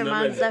disgusting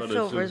another man's image, but it's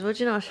leftovers, would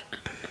you not?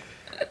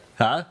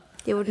 Huh?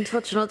 You wouldn't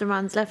touch another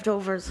man's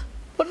leftovers.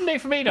 Wouldn't they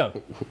for me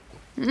though?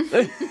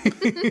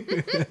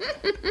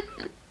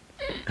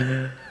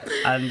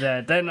 And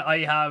then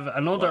I have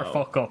another Wow.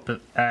 fuck up.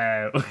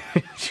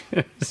 Which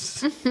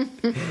is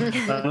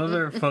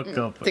another fuck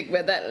up, Think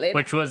about that later.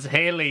 which was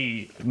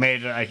Haley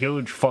made a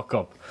huge fuck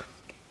up.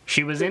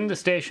 She was in the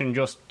station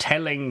just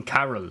telling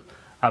Carol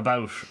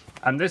about,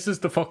 and this is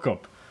the fuck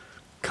up,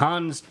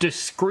 Khan's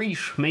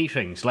discreet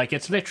meetings. Like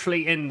it's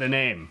literally in the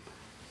name.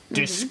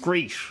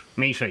 discreet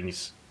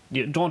meetings.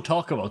 You don't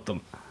talk about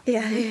them.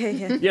 Yeah.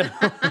 You know?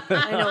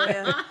 I know,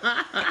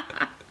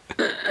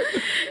 yeah.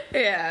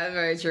 Yeah,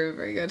 very true,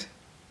 very good.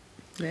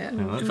 Yeah.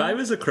 If I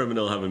was a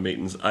criminal having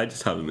meetings, I'd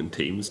just have them in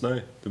teams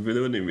now. They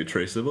wouldn't even be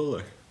traceable.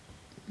 Like,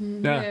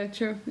 Yeah,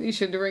 true. You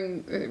should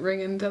ring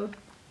and tell.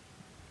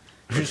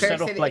 Just Fair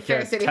set up City- like Fair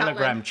a City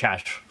Telegram hotline.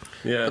 chat.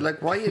 yeah, But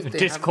like, why is they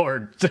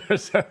Discord.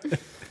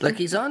 like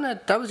he's on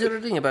it? That was the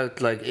other thing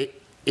about like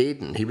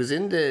Aiden. He was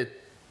in the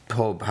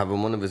pub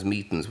having one of his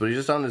meetings, but he's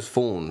just on his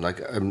phone,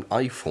 like an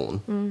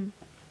iPhone,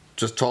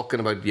 just talking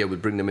about we'll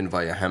bring them in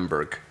via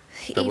Hamburg.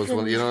 That was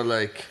one,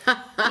 like.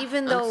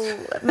 Even though,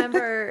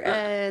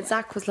 remember,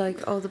 Zach was like,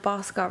 "Oh, the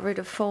boss got rid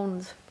of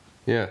phones."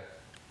 Yeah,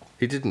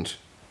 he didn't.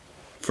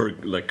 for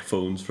like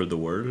phones for the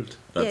world.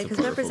 That's Yeah, a because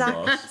remember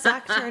powerful boss.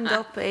 Zach turned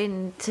up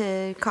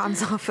into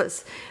Con's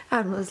office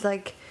and was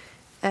like,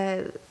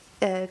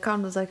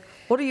 Con was like,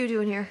 "What are you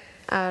doing here?"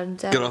 And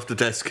Get off the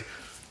desk.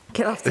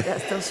 Get off the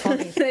desk. That was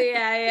funny.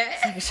 Yeah.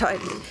 Like a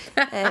child.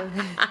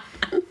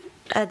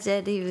 And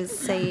then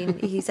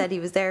he said he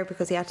was there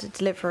because he had to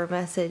deliver a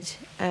message,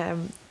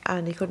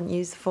 and he couldn't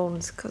use the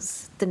phones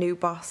because the new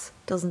boss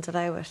doesn't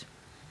allow it.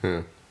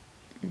 Yeah.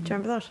 Do you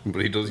remember that?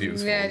 But he does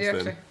use Yeah, phones you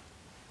have then. to.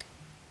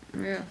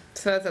 Yeah.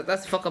 So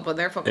that's fuck up on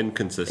their fuck up.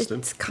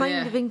 Inconsistent. It's kind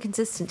Yeah. of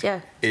inconsistent, yeah.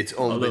 It's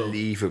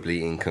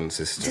unbelievably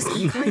inconsistent.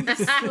 Just kind of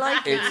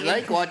slightly. It's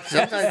like what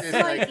sometimes it's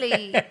like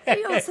Slightly,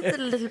 something a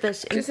little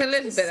bit. Just a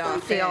little bit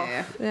off, slightly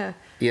yeah, Yeah.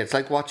 yeah, it's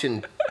like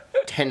watching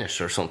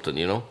tennis or something,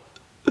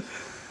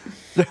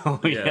 Oh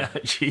yeah, Yeah.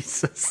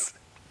 Jesus.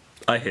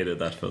 I hated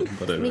that film,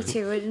 but anyway. Me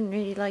too. I didn't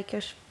really like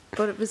it,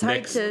 but it was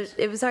Next. hard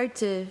to. It was hard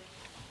to.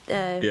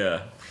 Yeah. It was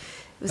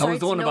That was hard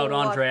the one to know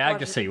about Andre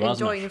Agassi,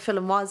 wasn't enjoying it? a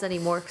film was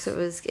anymore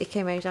because it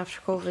came out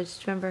after COVID. Do you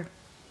remember?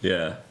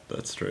 Yeah,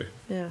 that's true.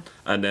 Yeah.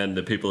 And then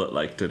the people that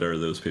liked it are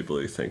those people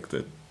who think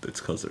that it's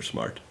because they're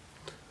smart.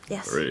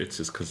 Yes. Or it's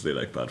just because they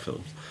like bad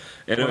films.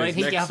 But I Anyways,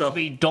 think you next have to up.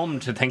 be dumb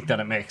to think that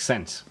it makes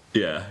sense.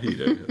 Yeah, you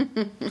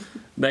do.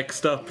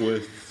 Next up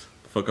with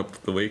Fuck Up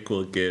the Week,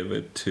 we'll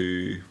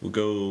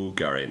go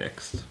Gary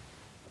next.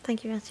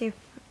 Thank you, Matthew.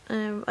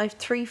 I have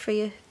 3 for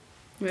you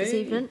this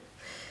Hey. evening.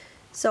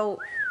 So,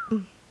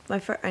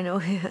 I know.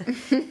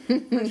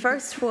 My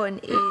first one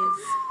is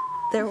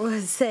there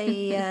was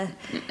a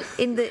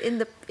in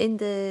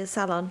the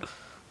salon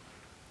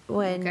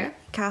when Okay.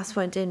 Cass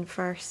went in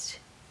first.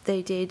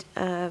 They did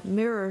a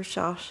mirror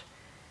shot.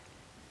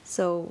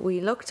 So we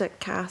looked at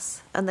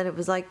Cass, and then it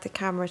was like the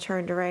camera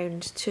turned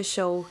around to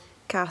show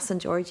Cass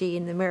and Georgie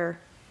in the mirror.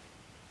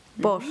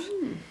 But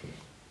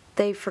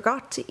they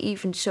forgot to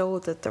even show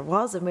that there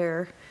was a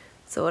mirror,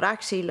 so it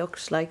actually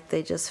looked like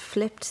they just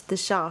flipped the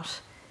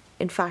shot.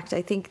 In fact,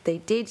 I think they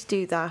did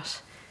do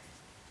that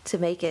to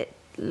make it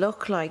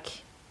look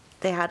like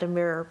they had a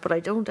mirror, but I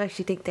don't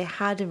actually think they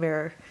had a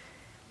mirror.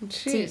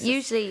 See, Jesus.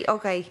 usually,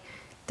 okay,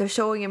 they're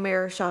showing a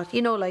mirror shot,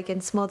 like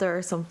in Smother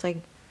or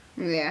something.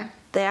 Yeah.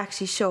 They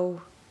actually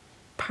show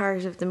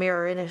part of the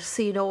mirror in it,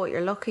 so you know what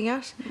you're looking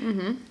at,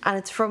 and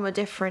it's from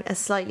a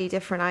slightly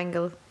different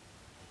angle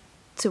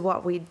to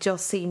what we'd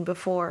just seen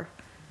before.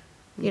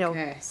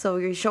 Okay. So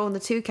you're showing the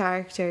 2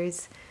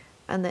 characters,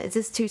 and is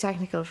this too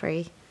technical for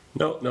you?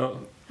 No.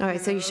 All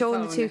right, so you're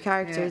showing the following 2 it,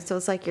 characters, yeah. so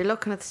it's like you're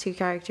looking at the 2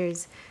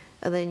 characters,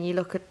 and then you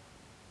look at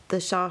the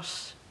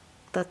shot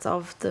that's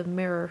of the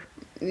mirror.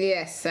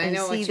 Yes, I And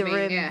know you what see you the mean.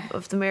 rim Yeah.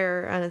 of the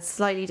mirror, and it's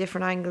slightly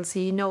different angle, so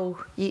you know,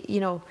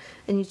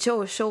 and you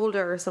show a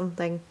shoulder or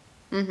something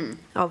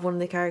of one of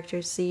the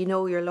characters, so you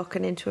know you're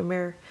looking into a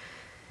mirror.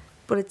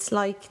 But it's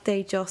like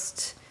they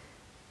just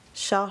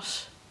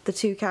shot the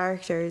 2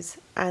 characters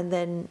and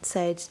then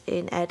said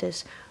in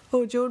edit,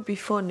 "Oh, Joe, it'd be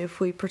fun if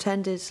we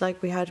pretended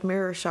like we had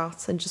mirror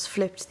shots and just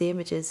flipped the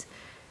images,"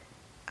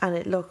 and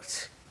it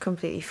looked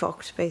completely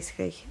fucked.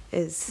 Basically,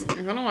 is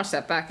I'm gonna watch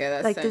that back.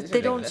 That like sounds they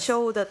don't ridiculous.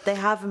 show that they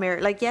have a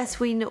mirror. Like, yes,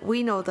 we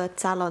know that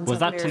salons Was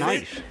have that mirrors.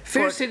 tonight?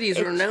 Fair But City is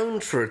it-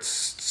 renowned for its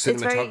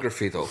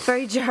cinematography, though.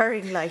 Very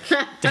jarring, like.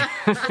 What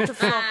the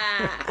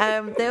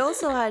fuck? They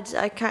also had.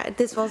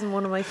 This wasn't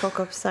one of my fuck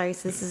ups. Sorry,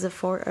 so this is That's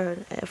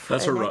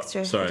an where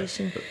extra sorry.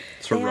 edition.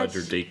 That's where They had-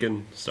 Roger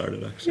Deacon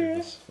started actually.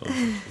 This.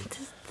 Oh.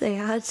 They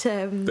had.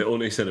 The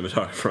only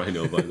cinematographer I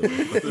know, by the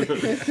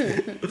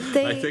way.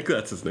 They, I think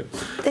that's his name.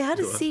 they had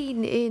a Go on.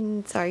 scene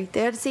in. Sorry,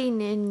 they had a scene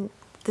in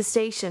the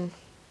station,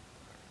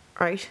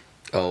 right?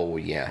 Oh,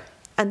 yeah.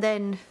 And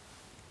then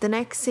the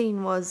next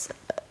scene was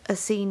a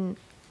scene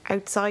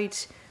outside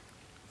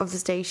of the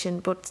station,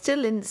 but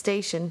still in the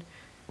station.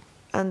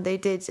 And they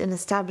did an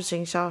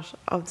establishing shot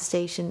of the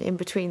station in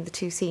between the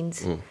 2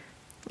 scenes.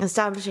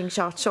 Establishing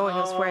shot showing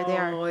us where they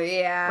are. Oh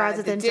yeah.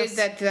 Rather they than did just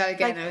that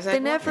again. like, I was they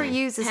like, never what the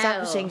use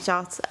establishing hell?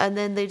 shots, and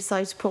then they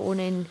decided to put one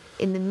in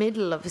the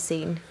middle of a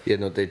scene. Yeah,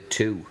 no, they had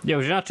 2. Yeah,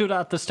 would you not do that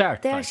at the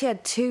start? They like? actually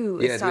had 2.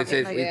 Yeah,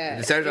 establishing, like, Yeah,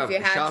 it started if off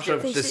you had shot to.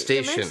 of they the should-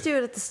 They station. meant to do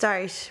it at the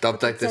start. Of,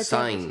 but like, they the said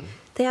they have it- sign.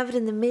 They have it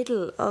in the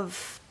middle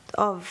of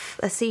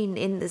a scene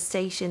in the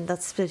station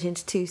that's split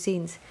into 2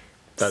 scenes.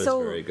 That is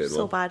so, very good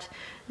So one.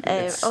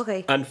 bad.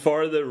 Okay. And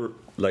for the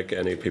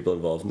any people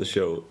involved in the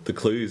show, the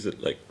clue is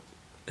that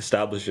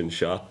establishing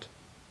shot.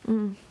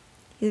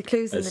 The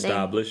clues in the name.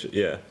 Establish,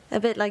 yeah, A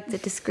bit like the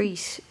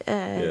discreet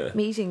Yeah.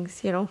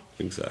 meetings, you know.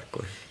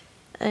 exactly.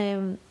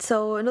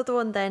 So another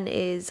one then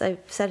is, I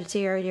said it to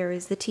you earlier,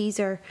 is the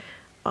teaser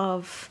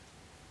of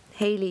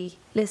Hayley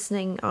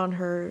listening on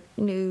her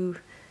new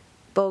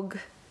bug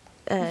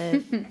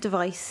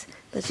device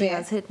that she Yeah.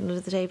 has hidden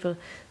under the table.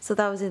 So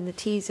that was in the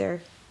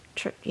teaser,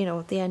 you know,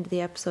 at the end of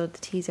the episode, the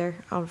teaser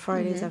on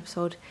Friday's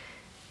episode.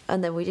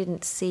 And then we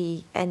didn't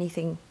see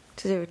anything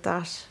to do with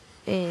that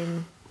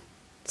in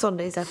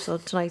Sunday's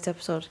episode, tonight's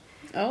episode.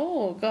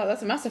 Oh god,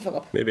 that's a massive fuck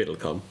up. Maybe it'll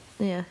come.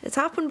 Yeah, it's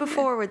happened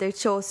before where they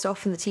show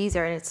stuff in the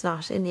teaser and it's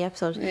not in the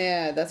episode.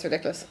 Yeah, that's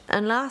ridiculous.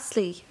 And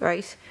lastly,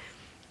 right,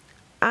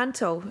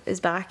 Anto is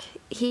back.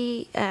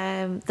 He,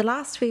 the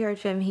last we heard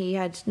from him, he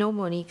had no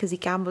money because he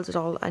gambled it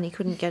all and he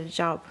couldn't get a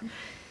job.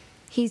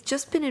 He's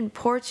just been in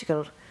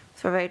Portugal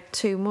for about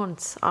 2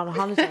 months on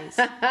holidays.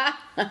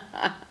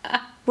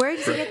 Where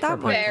does he get that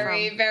money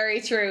Very, from?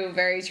 very true.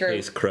 Very true.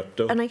 He's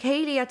crypto. And like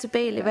Hayley had to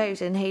bail him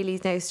out, and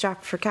Hayley's now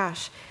strapped for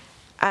cash.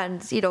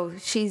 And you know,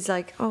 she's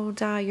like, "Oh,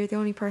 Dad, you're the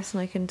only person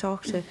I can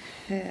talk to."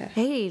 Yeah.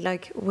 Hayley,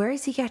 like, where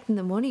is he getting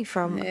the money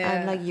from? Yeah.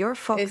 And like, you're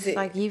fucked. Is it-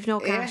 Like, you've no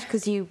cash yeah.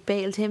 because you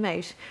bailed him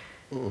out.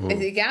 Is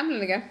he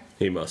gambling again?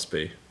 He must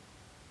be.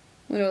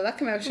 No, that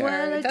came out.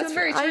 I that's don't-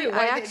 very true.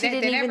 I actually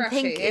didn't even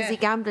think, yeah. is he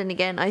gambling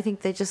again? I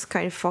think they just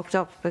kind of fucked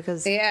up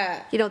because,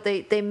 Yeah. you know,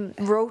 they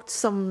wrote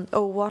some,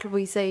 oh, what did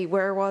we say?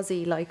 Where was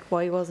he? Like,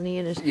 why wasn't he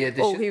in it? Yeah, they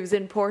oh, should- he was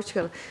in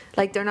Portugal.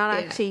 Like, they're not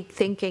Yeah. actually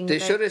thinking They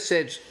about should have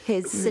said.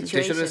 his They should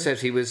situation. have said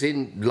he was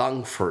in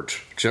Longford.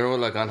 Do you know,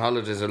 like on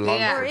holidays in Longford?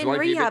 Yeah. Or It in might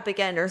be a bit- rehab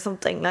again or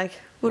something. Like,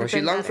 would have Actually,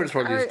 been Longford's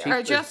better. probably his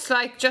Or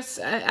cheapest. just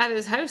at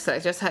his house,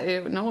 like just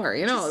nowhere,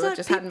 you know, that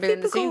just pe- hadn't been in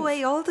the people go scenes.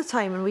 away all the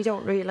time and we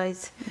don't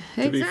realise.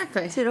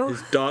 Exactly. You know?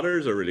 His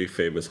daughter's a really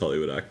famous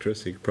Hollywood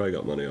actress. He probably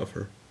got money off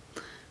her.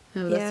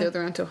 No, that's Yeah. the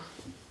other Anto.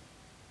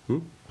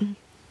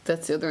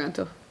 That's the other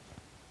Anto.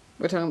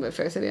 We're talking about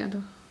Fair City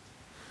Anto.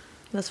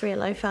 That's real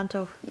life,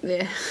 Anto.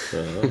 Yeah.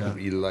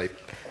 You like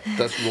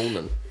that's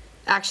Ronan.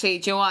 Actually,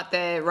 do you know what?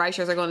 The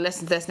writers are going to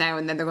listen to this now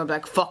and then they're going to be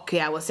like, fuck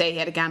yeah, we'll say he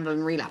had a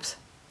gambling relapse.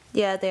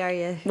 Yeah, they are,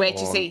 yeah. Wait,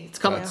 you see, it's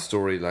coming. That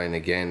storyline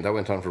again. That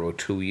went on for about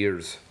 2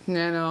 years.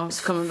 No,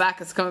 it's coming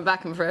back. It's coming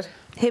back, I'm afraid.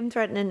 Him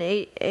threatening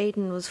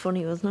Aiden was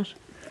funny, wasn't it?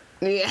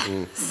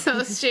 Yeah.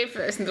 So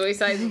stupid, isn't the way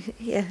side.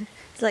 Yeah.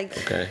 It's like,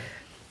 Okay.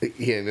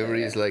 Yeah, remember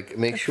he's like,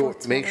 make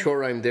fourth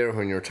sure I'm there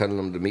when you're telling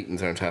him the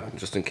meetings aren't happening,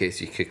 just in case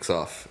he kicks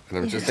off. And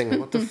I'm just thinking,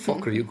 what the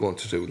fuck are you going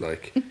to do?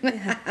 Like,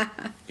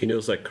 He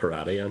knows like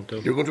karate, Anto.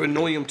 you're going to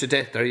annoy him to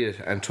death, are you,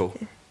 Anto?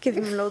 give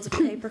him loads of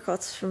paper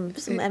cuts from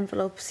some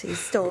envelopes he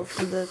stole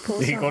from the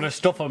post You're going to office.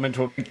 stuff them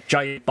into a big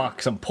giant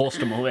box and post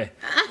them away.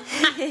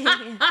 He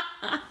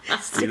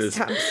does-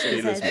 stamps to he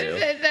his does head.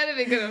 mail. That'd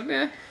be good,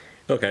 yeah.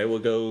 Okay, we'll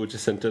go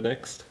Jacinta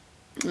next.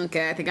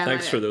 Okay, I think I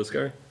Thanks might for those,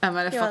 Gary. I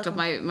might have You're fucked up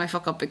my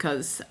fuck up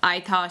because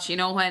I thought, you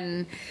know,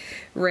 when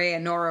Ray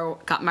and Nora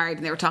got married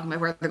and they were talking about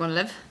where they're going to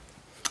live,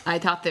 I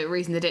thought the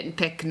reason they didn't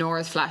pick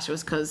Nora's flat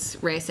was because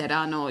Ray said,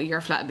 "Oh no,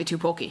 your flat would be too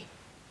pokey."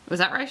 Was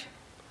that right?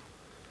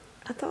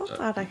 I thought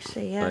that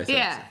actually, yeah. I think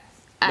Yeah.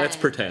 Let's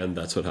pretend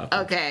that's what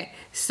happened. Okay,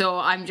 so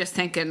I'm just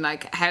thinking,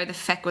 like, how the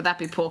fuck would that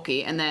be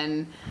pokey, and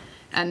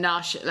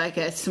not like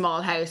a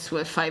small house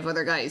with 5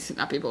 other guys,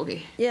 not be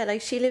pokey. Yeah,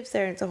 like she lives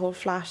there and it's a whole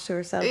flat to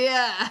herself.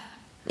 Yeah,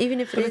 Even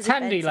if it But is it's a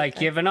handy, bed like,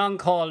 sit, you have an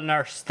on-call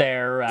nurse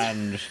there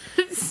and...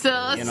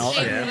 so You know,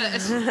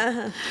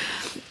 stupid.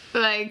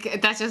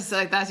 Like that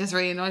just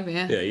really annoyed me.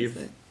 Yeah. Yeah,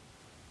 you've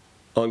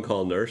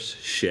on-call nurse,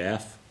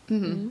 chef,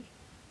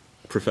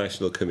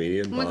 professional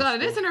comedian. Oh my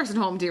god, it is a nursing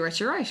home, dear Rich.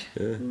 You're right.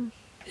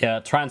 Yeah,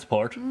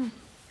 transport.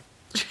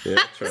 Yeah,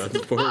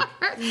 transport.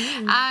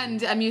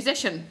 And a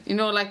musician, you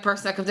know, like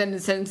person that comes in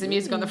and sings the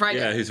music on the Friday.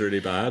 Yeah, he's really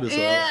bad as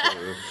Yeah.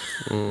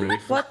 well. Really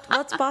What's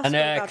Bosco And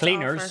got to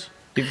cleaners. offer?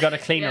 You've got a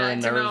cleaner Yeah, I in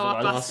don't there as know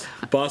what well. Bos-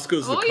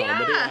 Bosco's the Oh,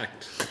 comedy yeah.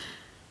 act.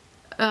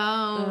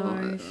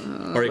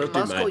 Oh, Or he Well, could do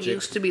Bosco magic.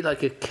 used to be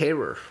like a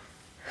carer.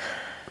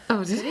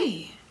 oh, did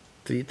he?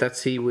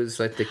 He was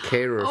like the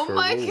carer Oh for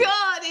my Rose.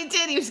 god, he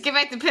did. He used to give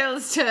out the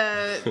pills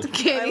to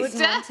Katie's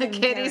wouldn't want him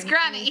Katie's caring.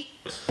 granny.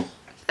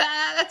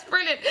 Ah, that's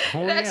brilliant.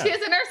 Oh, It actually yeah.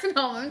 is a nursing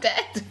home. I'm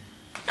dead.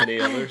 Any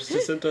others,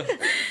 Jacinta?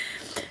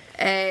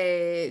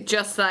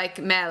 Just like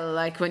Mel,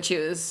 like when she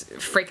was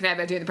freaking out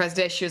about doing the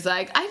presentation, she was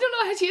like, "I don't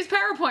know how to use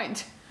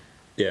PowerPoint."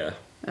 Yeah.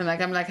 And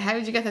like, I'm like, "How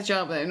did you get that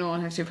job? I don't know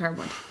how to do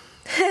PowerPoint."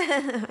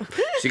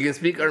 She can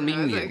speak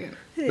Armenian.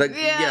 Like,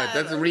 yeah,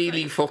 that's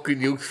really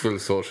fucking useful,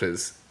 so it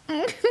is.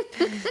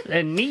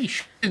 A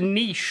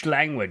niche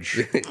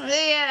language.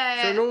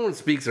 Yeah. So no one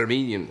speaks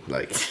Armenian,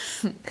 like.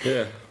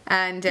 Yeah.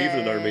 And Even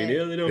in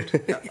Armenia, they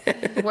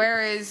don't.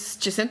 where is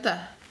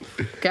Jacinta,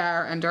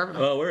 Gar, and Durban?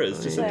 Oh, where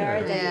is Jacinta? Where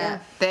are they? Yeah,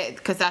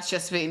 because that's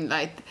just been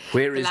like.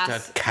 Where the is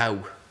last- that cow?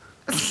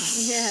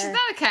 She's Yeah.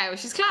 not a cow.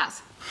 She's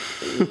class.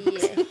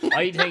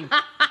 I think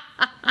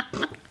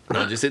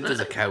No, Jacinta's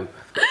a cow.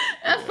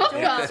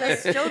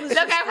 Jonas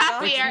Look how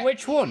happy are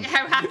which one?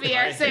 how happy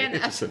are saying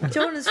that.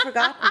 Jonas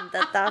forgotten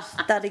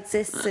that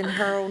exists in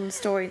her own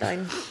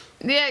storyline.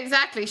 Yeah,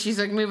 exactly. She's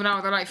like moving on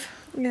with her life.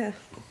 Yeah.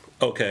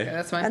 Okay. Yeah,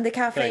 that's fine. And the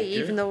cafe, Thank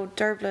you. even though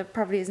Derbla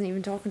probably isn't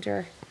even talking to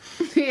her.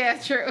 Yeah,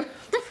 true.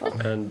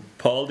 And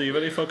Paul, do you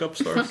have any fuck up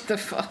stories? What the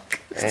fuck?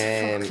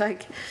 Um,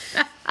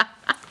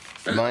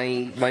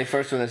 Like, my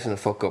first one isn't a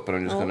fuck up, but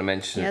I'm just Oh, going to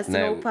mention he it has the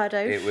now. notepad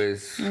out. It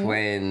was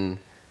when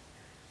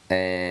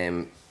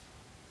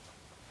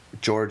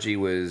Georgie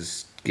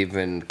was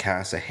giving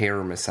Cass a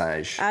hair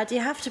massage. do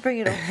you have to bring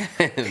it up?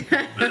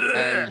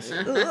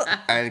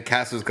 And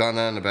Cass was gone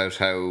on about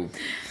how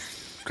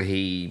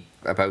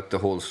about the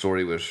whole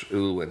story with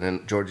Ulwin,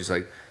 and Georgie's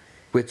like,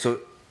 wait, so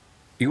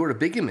you were a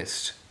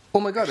bigamist? Oh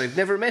my god, I've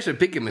never met a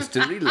bigamist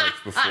in real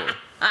life before.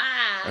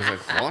 I was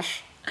like, what?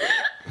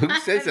 Who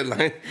says it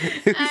like?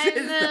 Who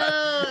says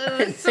that?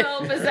 It was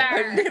so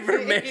bizarre. I've never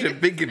met a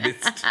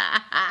bigamist.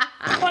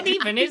 What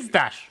even is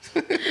that?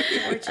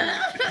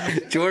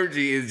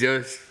 Georgie is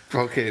just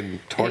fucking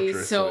torturous.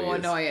 He's so he is.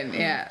 annoying,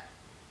 yeah.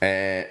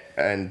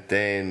 And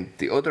then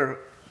the other,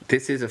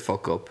 this is a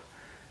fuck up.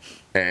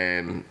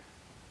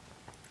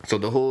 So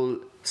the whole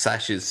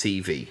Sash's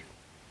CV.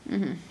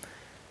 Mm-hmm.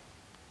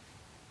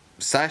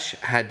 Sash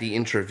had the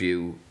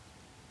interview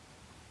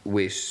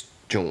with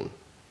Joan,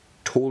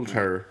 told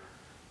her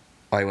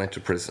I went to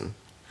prison.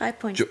 I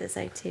pointed this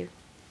out too.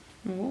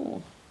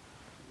 Oh.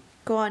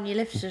 Go on, you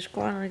lifted it.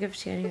 Go on, I'll give it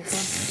to you anyway.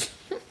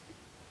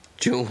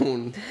 Go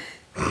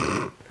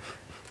on.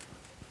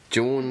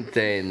 Joan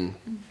then,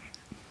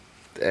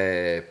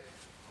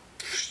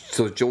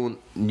 so Joan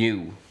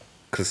knew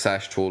because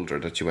Sash told her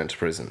that you went to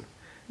prison.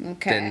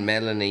 Okay. Then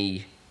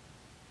Melanie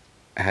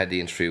had the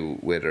interview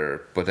with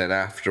her, but then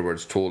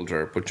afterwards told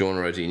her, but Joan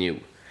already knew.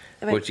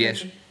 About But yet,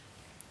 prison.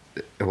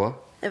 what?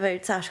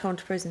 About Sash going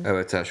to prison.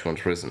 About Sash going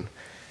to prison.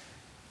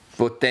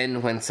 But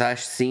then when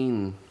Sash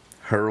seen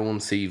her own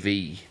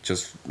CV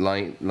just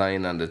lying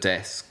on the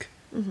desk,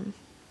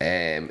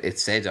 it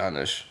said on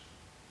it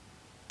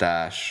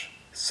that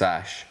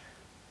Sash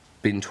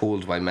been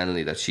told by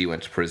Melanie that she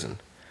went to prison.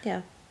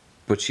 Yeah.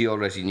 But she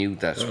already knew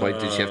that. Why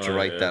did she have to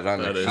write that on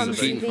that it? is a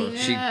She, big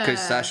she, fuck.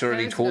 because Sash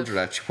already Very told good. her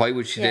that. Why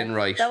would she then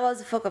write? That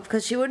was a fuck up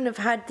because she wouldn't have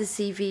had the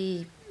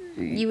CV.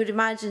 You would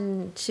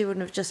imagine she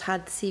wouldn't have just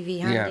had the CV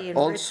handy and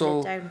Also,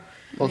 written it down.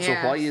 also,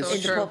 Yeah, why so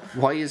is true.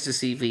 why is the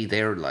CV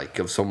there like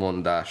of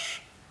someone that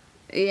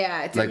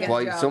Yeah, it's like a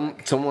why job.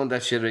 someone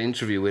that she had an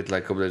interview with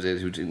like a couple of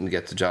days who didn't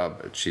get the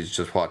job? She's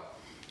just what?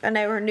 And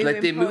now her new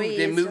Like they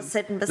employee moved, is just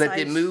sitting beside. like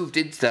they moved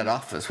into that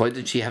office. Why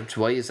did she have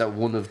to? Why is that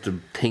one of the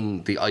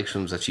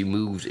items that she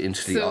moved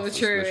into the So office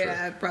true, with her?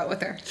 yeah, brought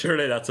with her.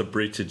 Surely that's a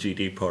breach of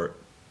GDPR.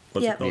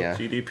 What's Yeah. it called? Yeah.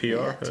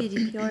 GDPR?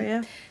 GDPR,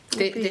 yeah.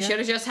 They should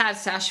have just had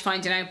Sash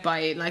finding out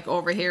by like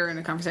overhearing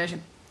a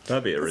conversation.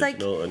 That'd be It's like,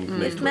 original and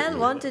make if it Mel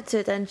original. wanted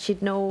to, then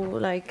she'd know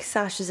like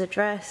Sash's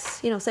address.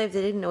 You know, say if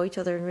they didn't know each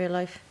other in real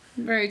life.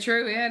 Very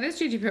true, yeah, it is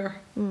GDPR.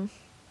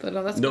 But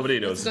that's Nobody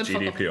good, knows that's what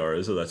a good fuck up. GDPR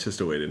is, so that's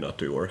just a way to not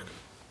do work.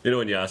 You know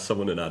when you ask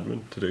someone in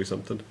admin to do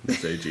something, they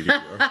say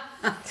GDPR.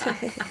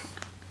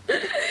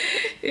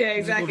 Yeah,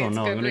 exactly. I It's don't a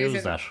know. good I'm going to use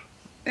reason. that.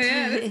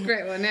 Yeah, that's a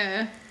great one,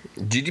 yeah.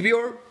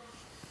 GDPR.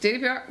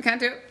 GDPR, can't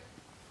do it.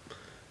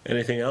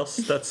 Anything else?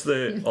 That's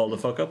all the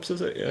fuck ups,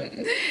 is it?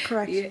 Yeah.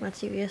 Correct, Yeah.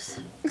 Matthew, yes.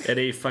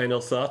 Any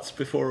final thoughts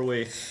before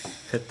we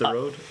hit the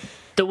road?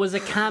 There was a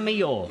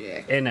cameo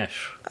Yeah. in it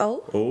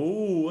Oh,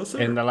 Oh, was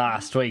in it? the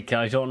last week.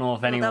 I don't know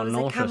if anyone was a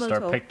noticed camel or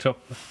toe. picked up.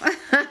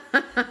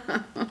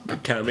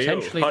 Cameo.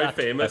 Potentially How that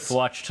famous? if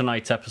watched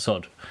tonight's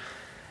episode.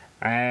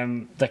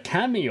 The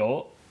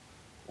cameo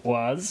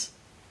was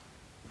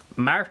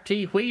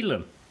Marty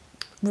Whelan.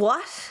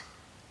 what?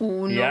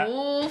 Oh, Yeah.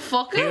 no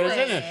fucking He was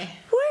way. in it.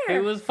 He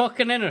Where? was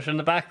fucking in it in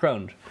the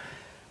background.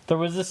 There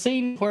was a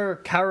scene where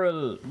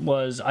Carol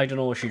was, I don't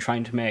know, was she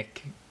trying to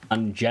make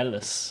Anne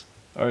jealous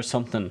or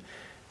something?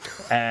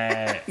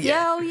 Yeah,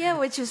 oh yeah,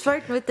 which was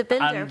flirting with the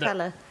builder And,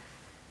 fella.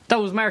 That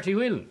was Marty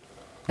Whelan.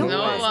 No, it it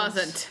wasn't.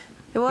 wasn't.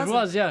 It wasn't. It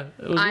was, yeah.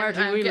 It was Marty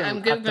Whelan I'm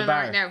at Googling the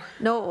bar. right now.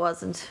 No, it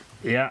wasn't.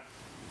 Yeah.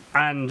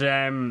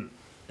 And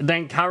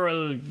then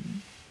Carol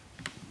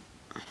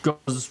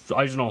goes,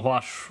 I don't know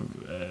what.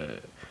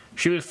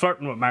 She was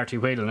flirting with Marty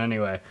Whelan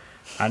anyway.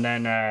 And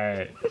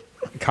then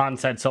Con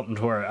said something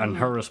to her, and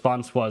her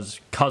response was,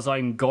 "'Cause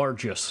I'm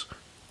gorgeous."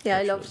 Yeah, I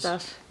Which loved was,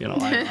 that. You know,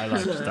 I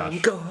liked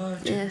that.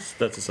 Yes.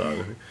 That's a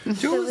song.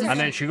 And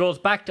then she goes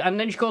back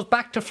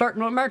to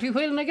flirting with Marty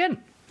Whelan again.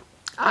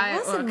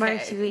 wasn't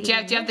Marty Whelan, Do you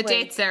have the no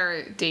way. dates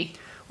there, Dee?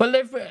 Well,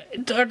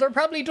 they're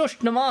probably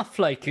dusting them off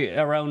like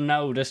around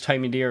now, this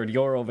time of the year, the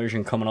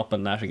Eurovision coming up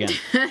and that again.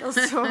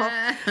 That's so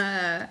rough.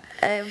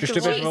 Just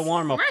a bit of a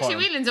warm up for Marty him.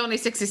 Whelan's only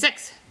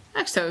 66.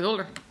 Actually, I was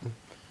older.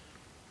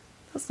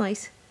 That's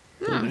nice.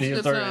 No,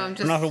 There's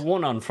just, not a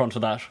one on front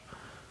of that.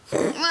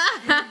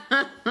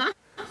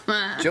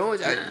 Do you know what,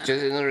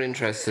 just another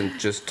interesting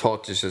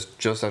thought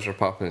just after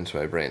popping into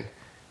my brain.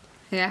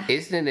 yeah.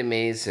 Isn't it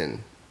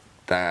amazing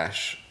that,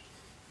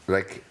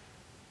 like,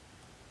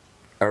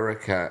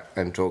 Erica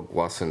and Doug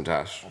wasn't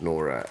at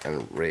Nora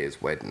and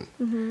Ray's wedding?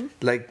 Mm-hmm.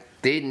 Like,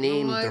 they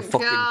named my their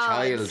fucking God.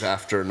 child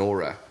after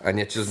Nora, and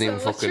yet she doesn't even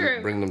So fucking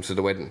true. bring them to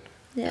the wedding.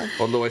 Yeah.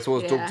 Although I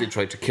suppose Doug Yeah. did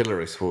try to kill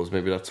her, I suppose.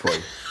 Maybe that's why.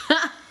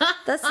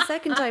 That's the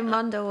second time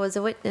Mondo was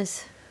a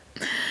witness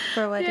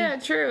for a wedding. Yeah,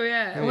 true,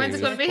 yeah. When's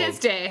it going to be his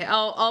day?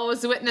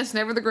 Always the witness,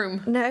 never the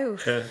groom. No.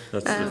 Yeah,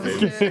 that's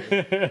the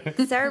famous.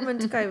 The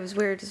ceremony guy was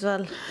weird as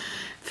well.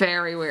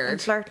 Very And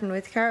weird. flirting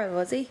with Carol,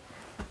 was he?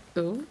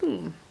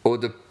 Ooh. Oh,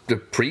 the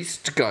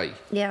priest guy.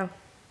 Yeah.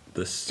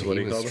 This, what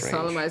do you was call it? strange.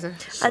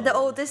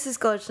 Solemnizer. This is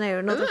good now.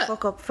 Another Ugh.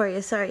 fuck up for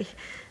you. Sorry.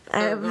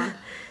 go on.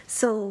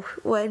 So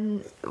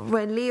when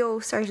Leo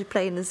started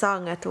playing the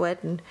song at the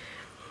wedding,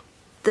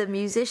 the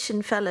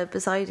musician fella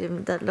beside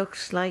him that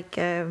looked like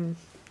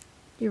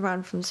your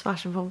man from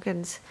Smashing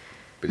Pumpkins,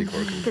 Billy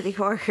Corgan. Billy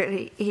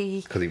Corgan,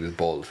 he Because he was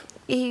bald.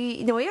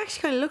 he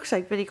actually kind of looks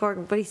like Billy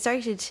Corgan, but he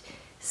started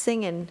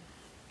singing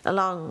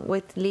along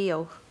with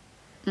Leo.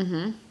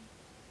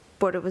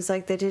 But it was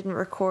like they didn't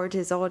record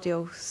his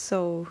audio,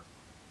 so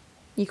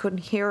you couldn't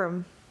hear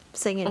him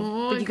singing.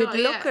 Oh but my you could God,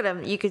 look yeah. at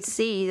him, you could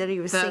see that he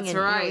was That's singing. You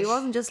know, right. he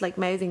wasn't just like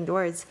mouthing the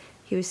words,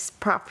 he was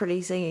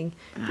properly singing.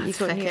 But you That's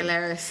couldn't fucking hear him.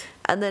 hilarious.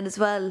 And then as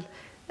well,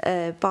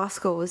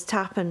 Bosco was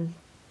tapping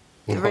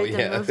the Oh, rhythm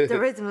yeah. of the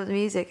rhythm of the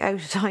music out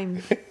of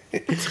time.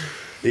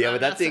 Yeah,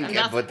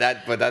 but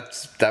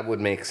that would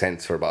make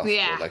sense for Bosco.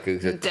 Yeah, Like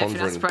he's a definitely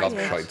thundering surprise.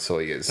 gobshite, so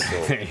he is. So,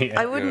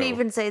 I wouldn't you know.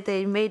 even say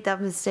they made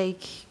that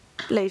mistake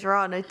later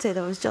on. I'd say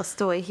that was just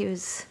the way he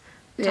was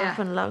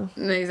tapping along.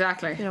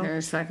 Exactly. You know.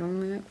 There's like,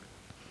 yeah.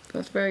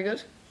 That's very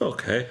good.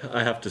 Okay,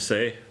 I have to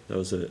say, that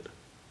was it.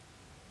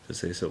 To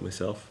say so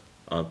myself.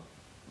 A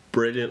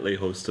brilliantly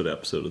hosted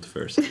episode of the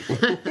first season.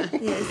 Yeah,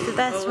 it's the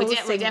best We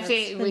hosting that's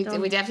definitely been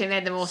done. we definitely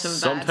made the most of that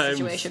Sometimes-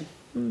 situation.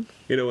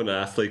 You know when an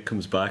athlete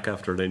comes back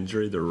after an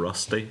injury, they're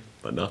rusty,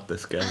 but not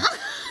this guy.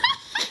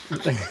 You're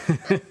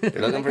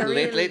looking for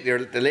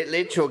the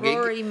late show gig.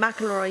 Rory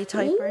McIlroy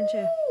type, aren't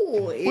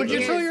you? Would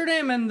you throw your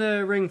name in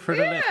the ring for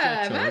the left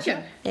Yeah, show?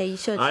 imagine. Yeah, you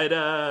should.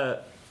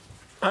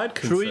 I'd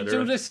Should we consider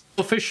do it. this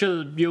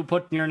official, you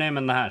putting your name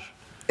in the hat?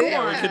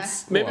 Yeah.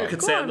 Maybe we could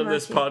Go send on, them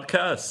this Matthew.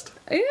 podcast.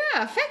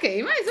 Yeah, feck it,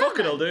 you might as well. Fuck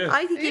it, I'll do it.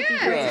 I think he'd be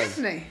Yeah, great.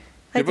 definitely.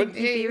 I think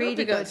he'd Yeah, be you would really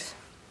be good.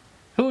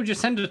 Who would you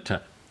send it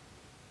to?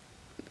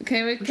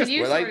 Can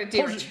you well, sort it,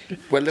 dear?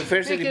 Well, the Fair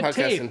Make City a podcast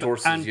tape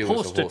endorses and you as a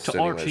post it host to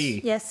anyways.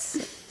 RTE. Yes,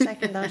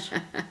 second that.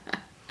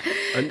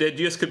 And then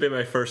this could be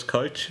my first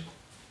couch.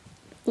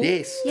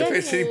 Yes, the Yes.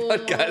 Fair City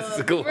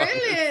podcast. Go on.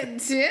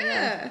 Brilliant,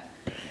 yeah.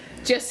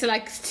 Just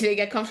to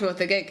get comfortable with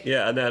the gig.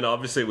 Yeah, and then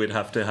obviously we'd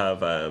have to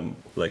have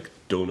like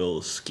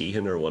Donal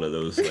Skehan or one of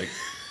those like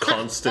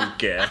constant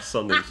guests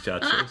on these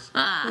chat shows.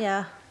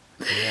 Yeah,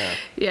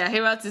 Yeah,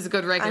 who else is a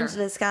good regular?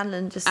 Angela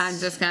Scanlon just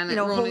Angela Scanlon, you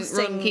know, Ronan-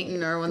 hosting, Ronan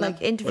Keating or one of like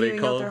them. What do you interviewing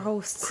call other him?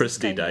 hosts.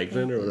 Christy kind of Dignan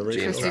thing. or whatever.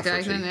 James Christy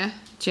Rafferty. Dignan, yeah.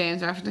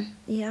 James Rafferty.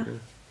 Yeah,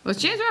 Was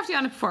James Rafferty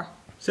on it before?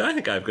 See, I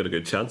think I've got a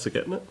good chance of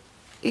getting it.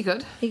 He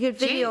could. you could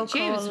video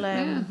James, call,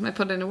 yeah, might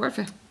put in a word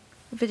for you.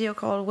 video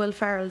call Will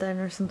Ferrell then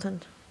or something.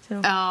 You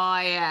know? Oh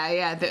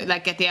yeah.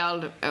 Like get the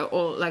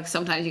old like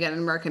sometimes you get an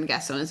American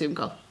guest on a Zoom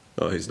call.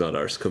 Oh, he's not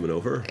ours coming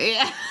over.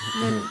 Yeah.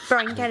 And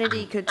Brian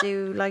Kennedy could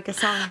do like a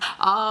song.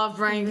 Oh,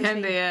 Brian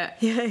Kennedy. Yeah.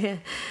 Yeah, yeah.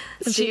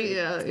 And Two- two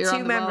you're on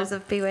the members ball.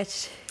 of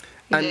Bewitched.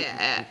 And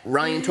Yeah.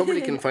 Ryan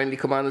Tuberty can finally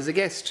come on as a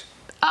guest.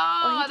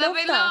 Oh, he'd that'd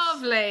be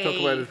love that. lovely.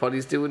 Talk about it, what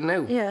he's doing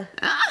now. Yeah,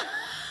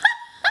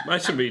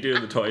 Imagine me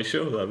doing the toy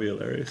show. That'd be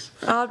hilarious.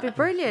 oh, it'd be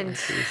brilliant.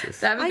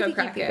 That'd be I good think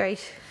crack, he'd be yeah.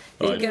 great.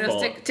 I'd get us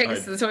fall-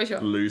 tickets to the toy show.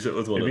 I'd lose it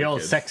with one It'd be of all the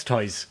kids. sex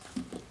toys.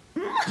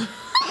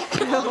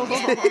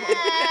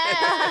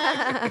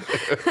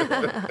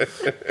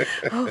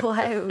 Oh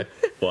wow,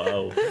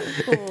 Wow.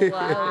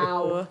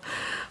 wow,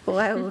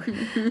 wow.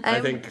 I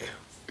think.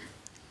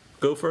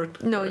 Go for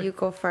it. No, you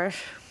go first.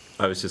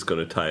 I was just going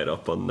to tie it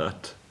up on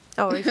that.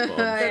 Oh, right.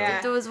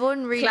 Yeah. There was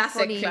one really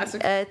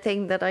Classic. funny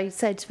thing that I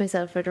said to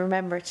myself I'd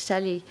remember to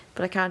tell you,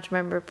 but I can't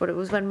remember. But it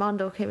was when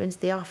Mondo came into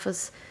the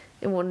office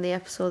in one of the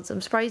episodes.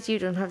 I'm surprised you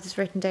don't have this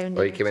written down.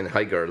 Oh, he David. came in,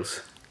 hi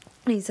girls.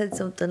 And he said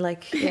something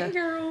like, yeah,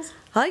 Girls.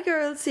 "Hi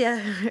girls,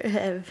 yeah."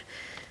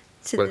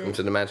 to Welcome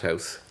to the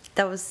madhouse.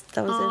 that was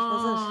it, was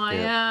Oh it?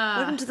 yeah.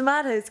 Welcome to the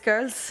madhouse,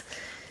 girls.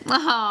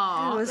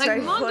 Oh, It was like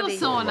very Mondo's funny.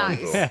 so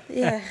nice.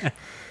 Yeah,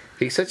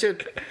 He's such a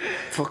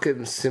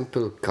fucking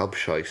simple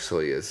gobshite, so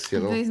he is, you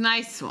know. He's a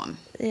nice one.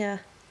 yeah.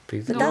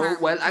 He's- No no, harm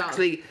well, at all.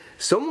 actually,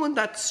 someone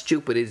that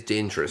stupid is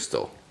dangerous,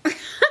 though. Do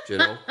you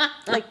know?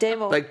 Like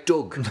Demo. Like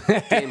Doug.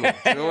 Damon,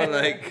 you know,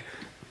 like,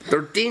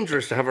 they're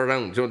dangerous to have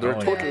around. You know, they're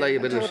a total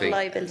liability. Total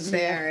liability.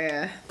 There,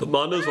 yeah. But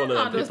Mondo's one of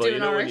them Mondo's people, you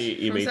doing know, when alright you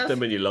for meet himself.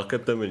 them and you look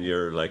at them and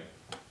you're like,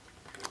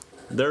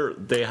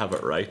 they have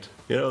it right.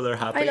 You know, they're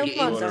happy. I love to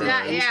go Mondo.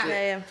 around. Yeah, yeah.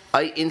 yeah.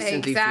 I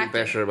instantly Exactly.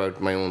 feel better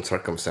about my own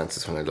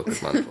circumstances when I look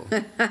at Mondo.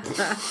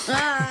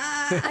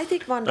 I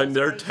think Mondo. And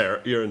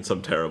they're you're in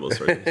some terrible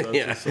circumstances.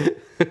 Yeah. So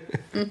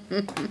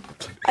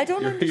I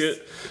don't you-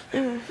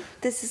 understand.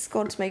 This is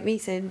going to make me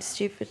sound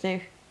stupid now.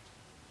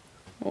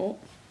 Oh.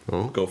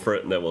 go for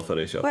it and then we'll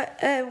finish up.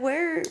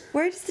 Where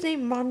does the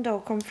name Mondo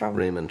come from?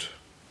 Raymond.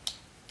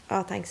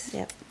 Oh, thanks.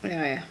 Yeah.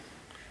 Yeah, yeah.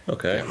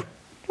 Okay.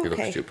 You look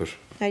Okay. stupid.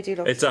 I do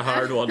look. It's a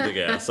hard one to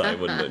guess. I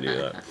wouldn't have knew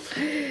that.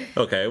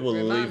 Okay, we'll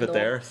leave it Remando.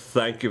 there.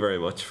 Thank you very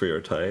much for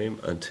your time,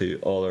 and to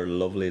all our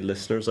lovely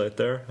listeners out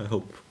there. I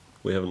hope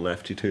we haven't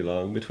left you too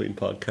long between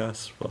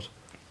podcasts, but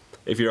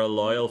if you're a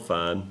loyal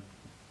fan,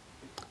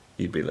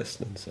 you'd be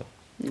listening. So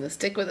You'll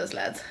stick with us,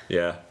 lads.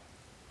 yeah,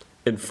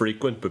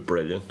 infrequent but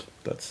brilliant.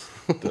 That's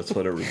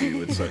what a review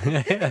would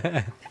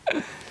say.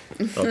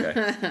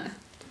 Okay.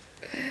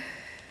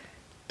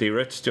 D.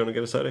 Rich, do you want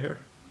to get us out of here?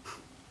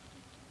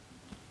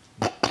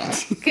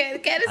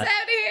 Get us out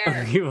of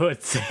here. You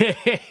would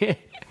say.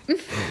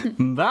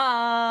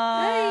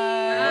 Bye.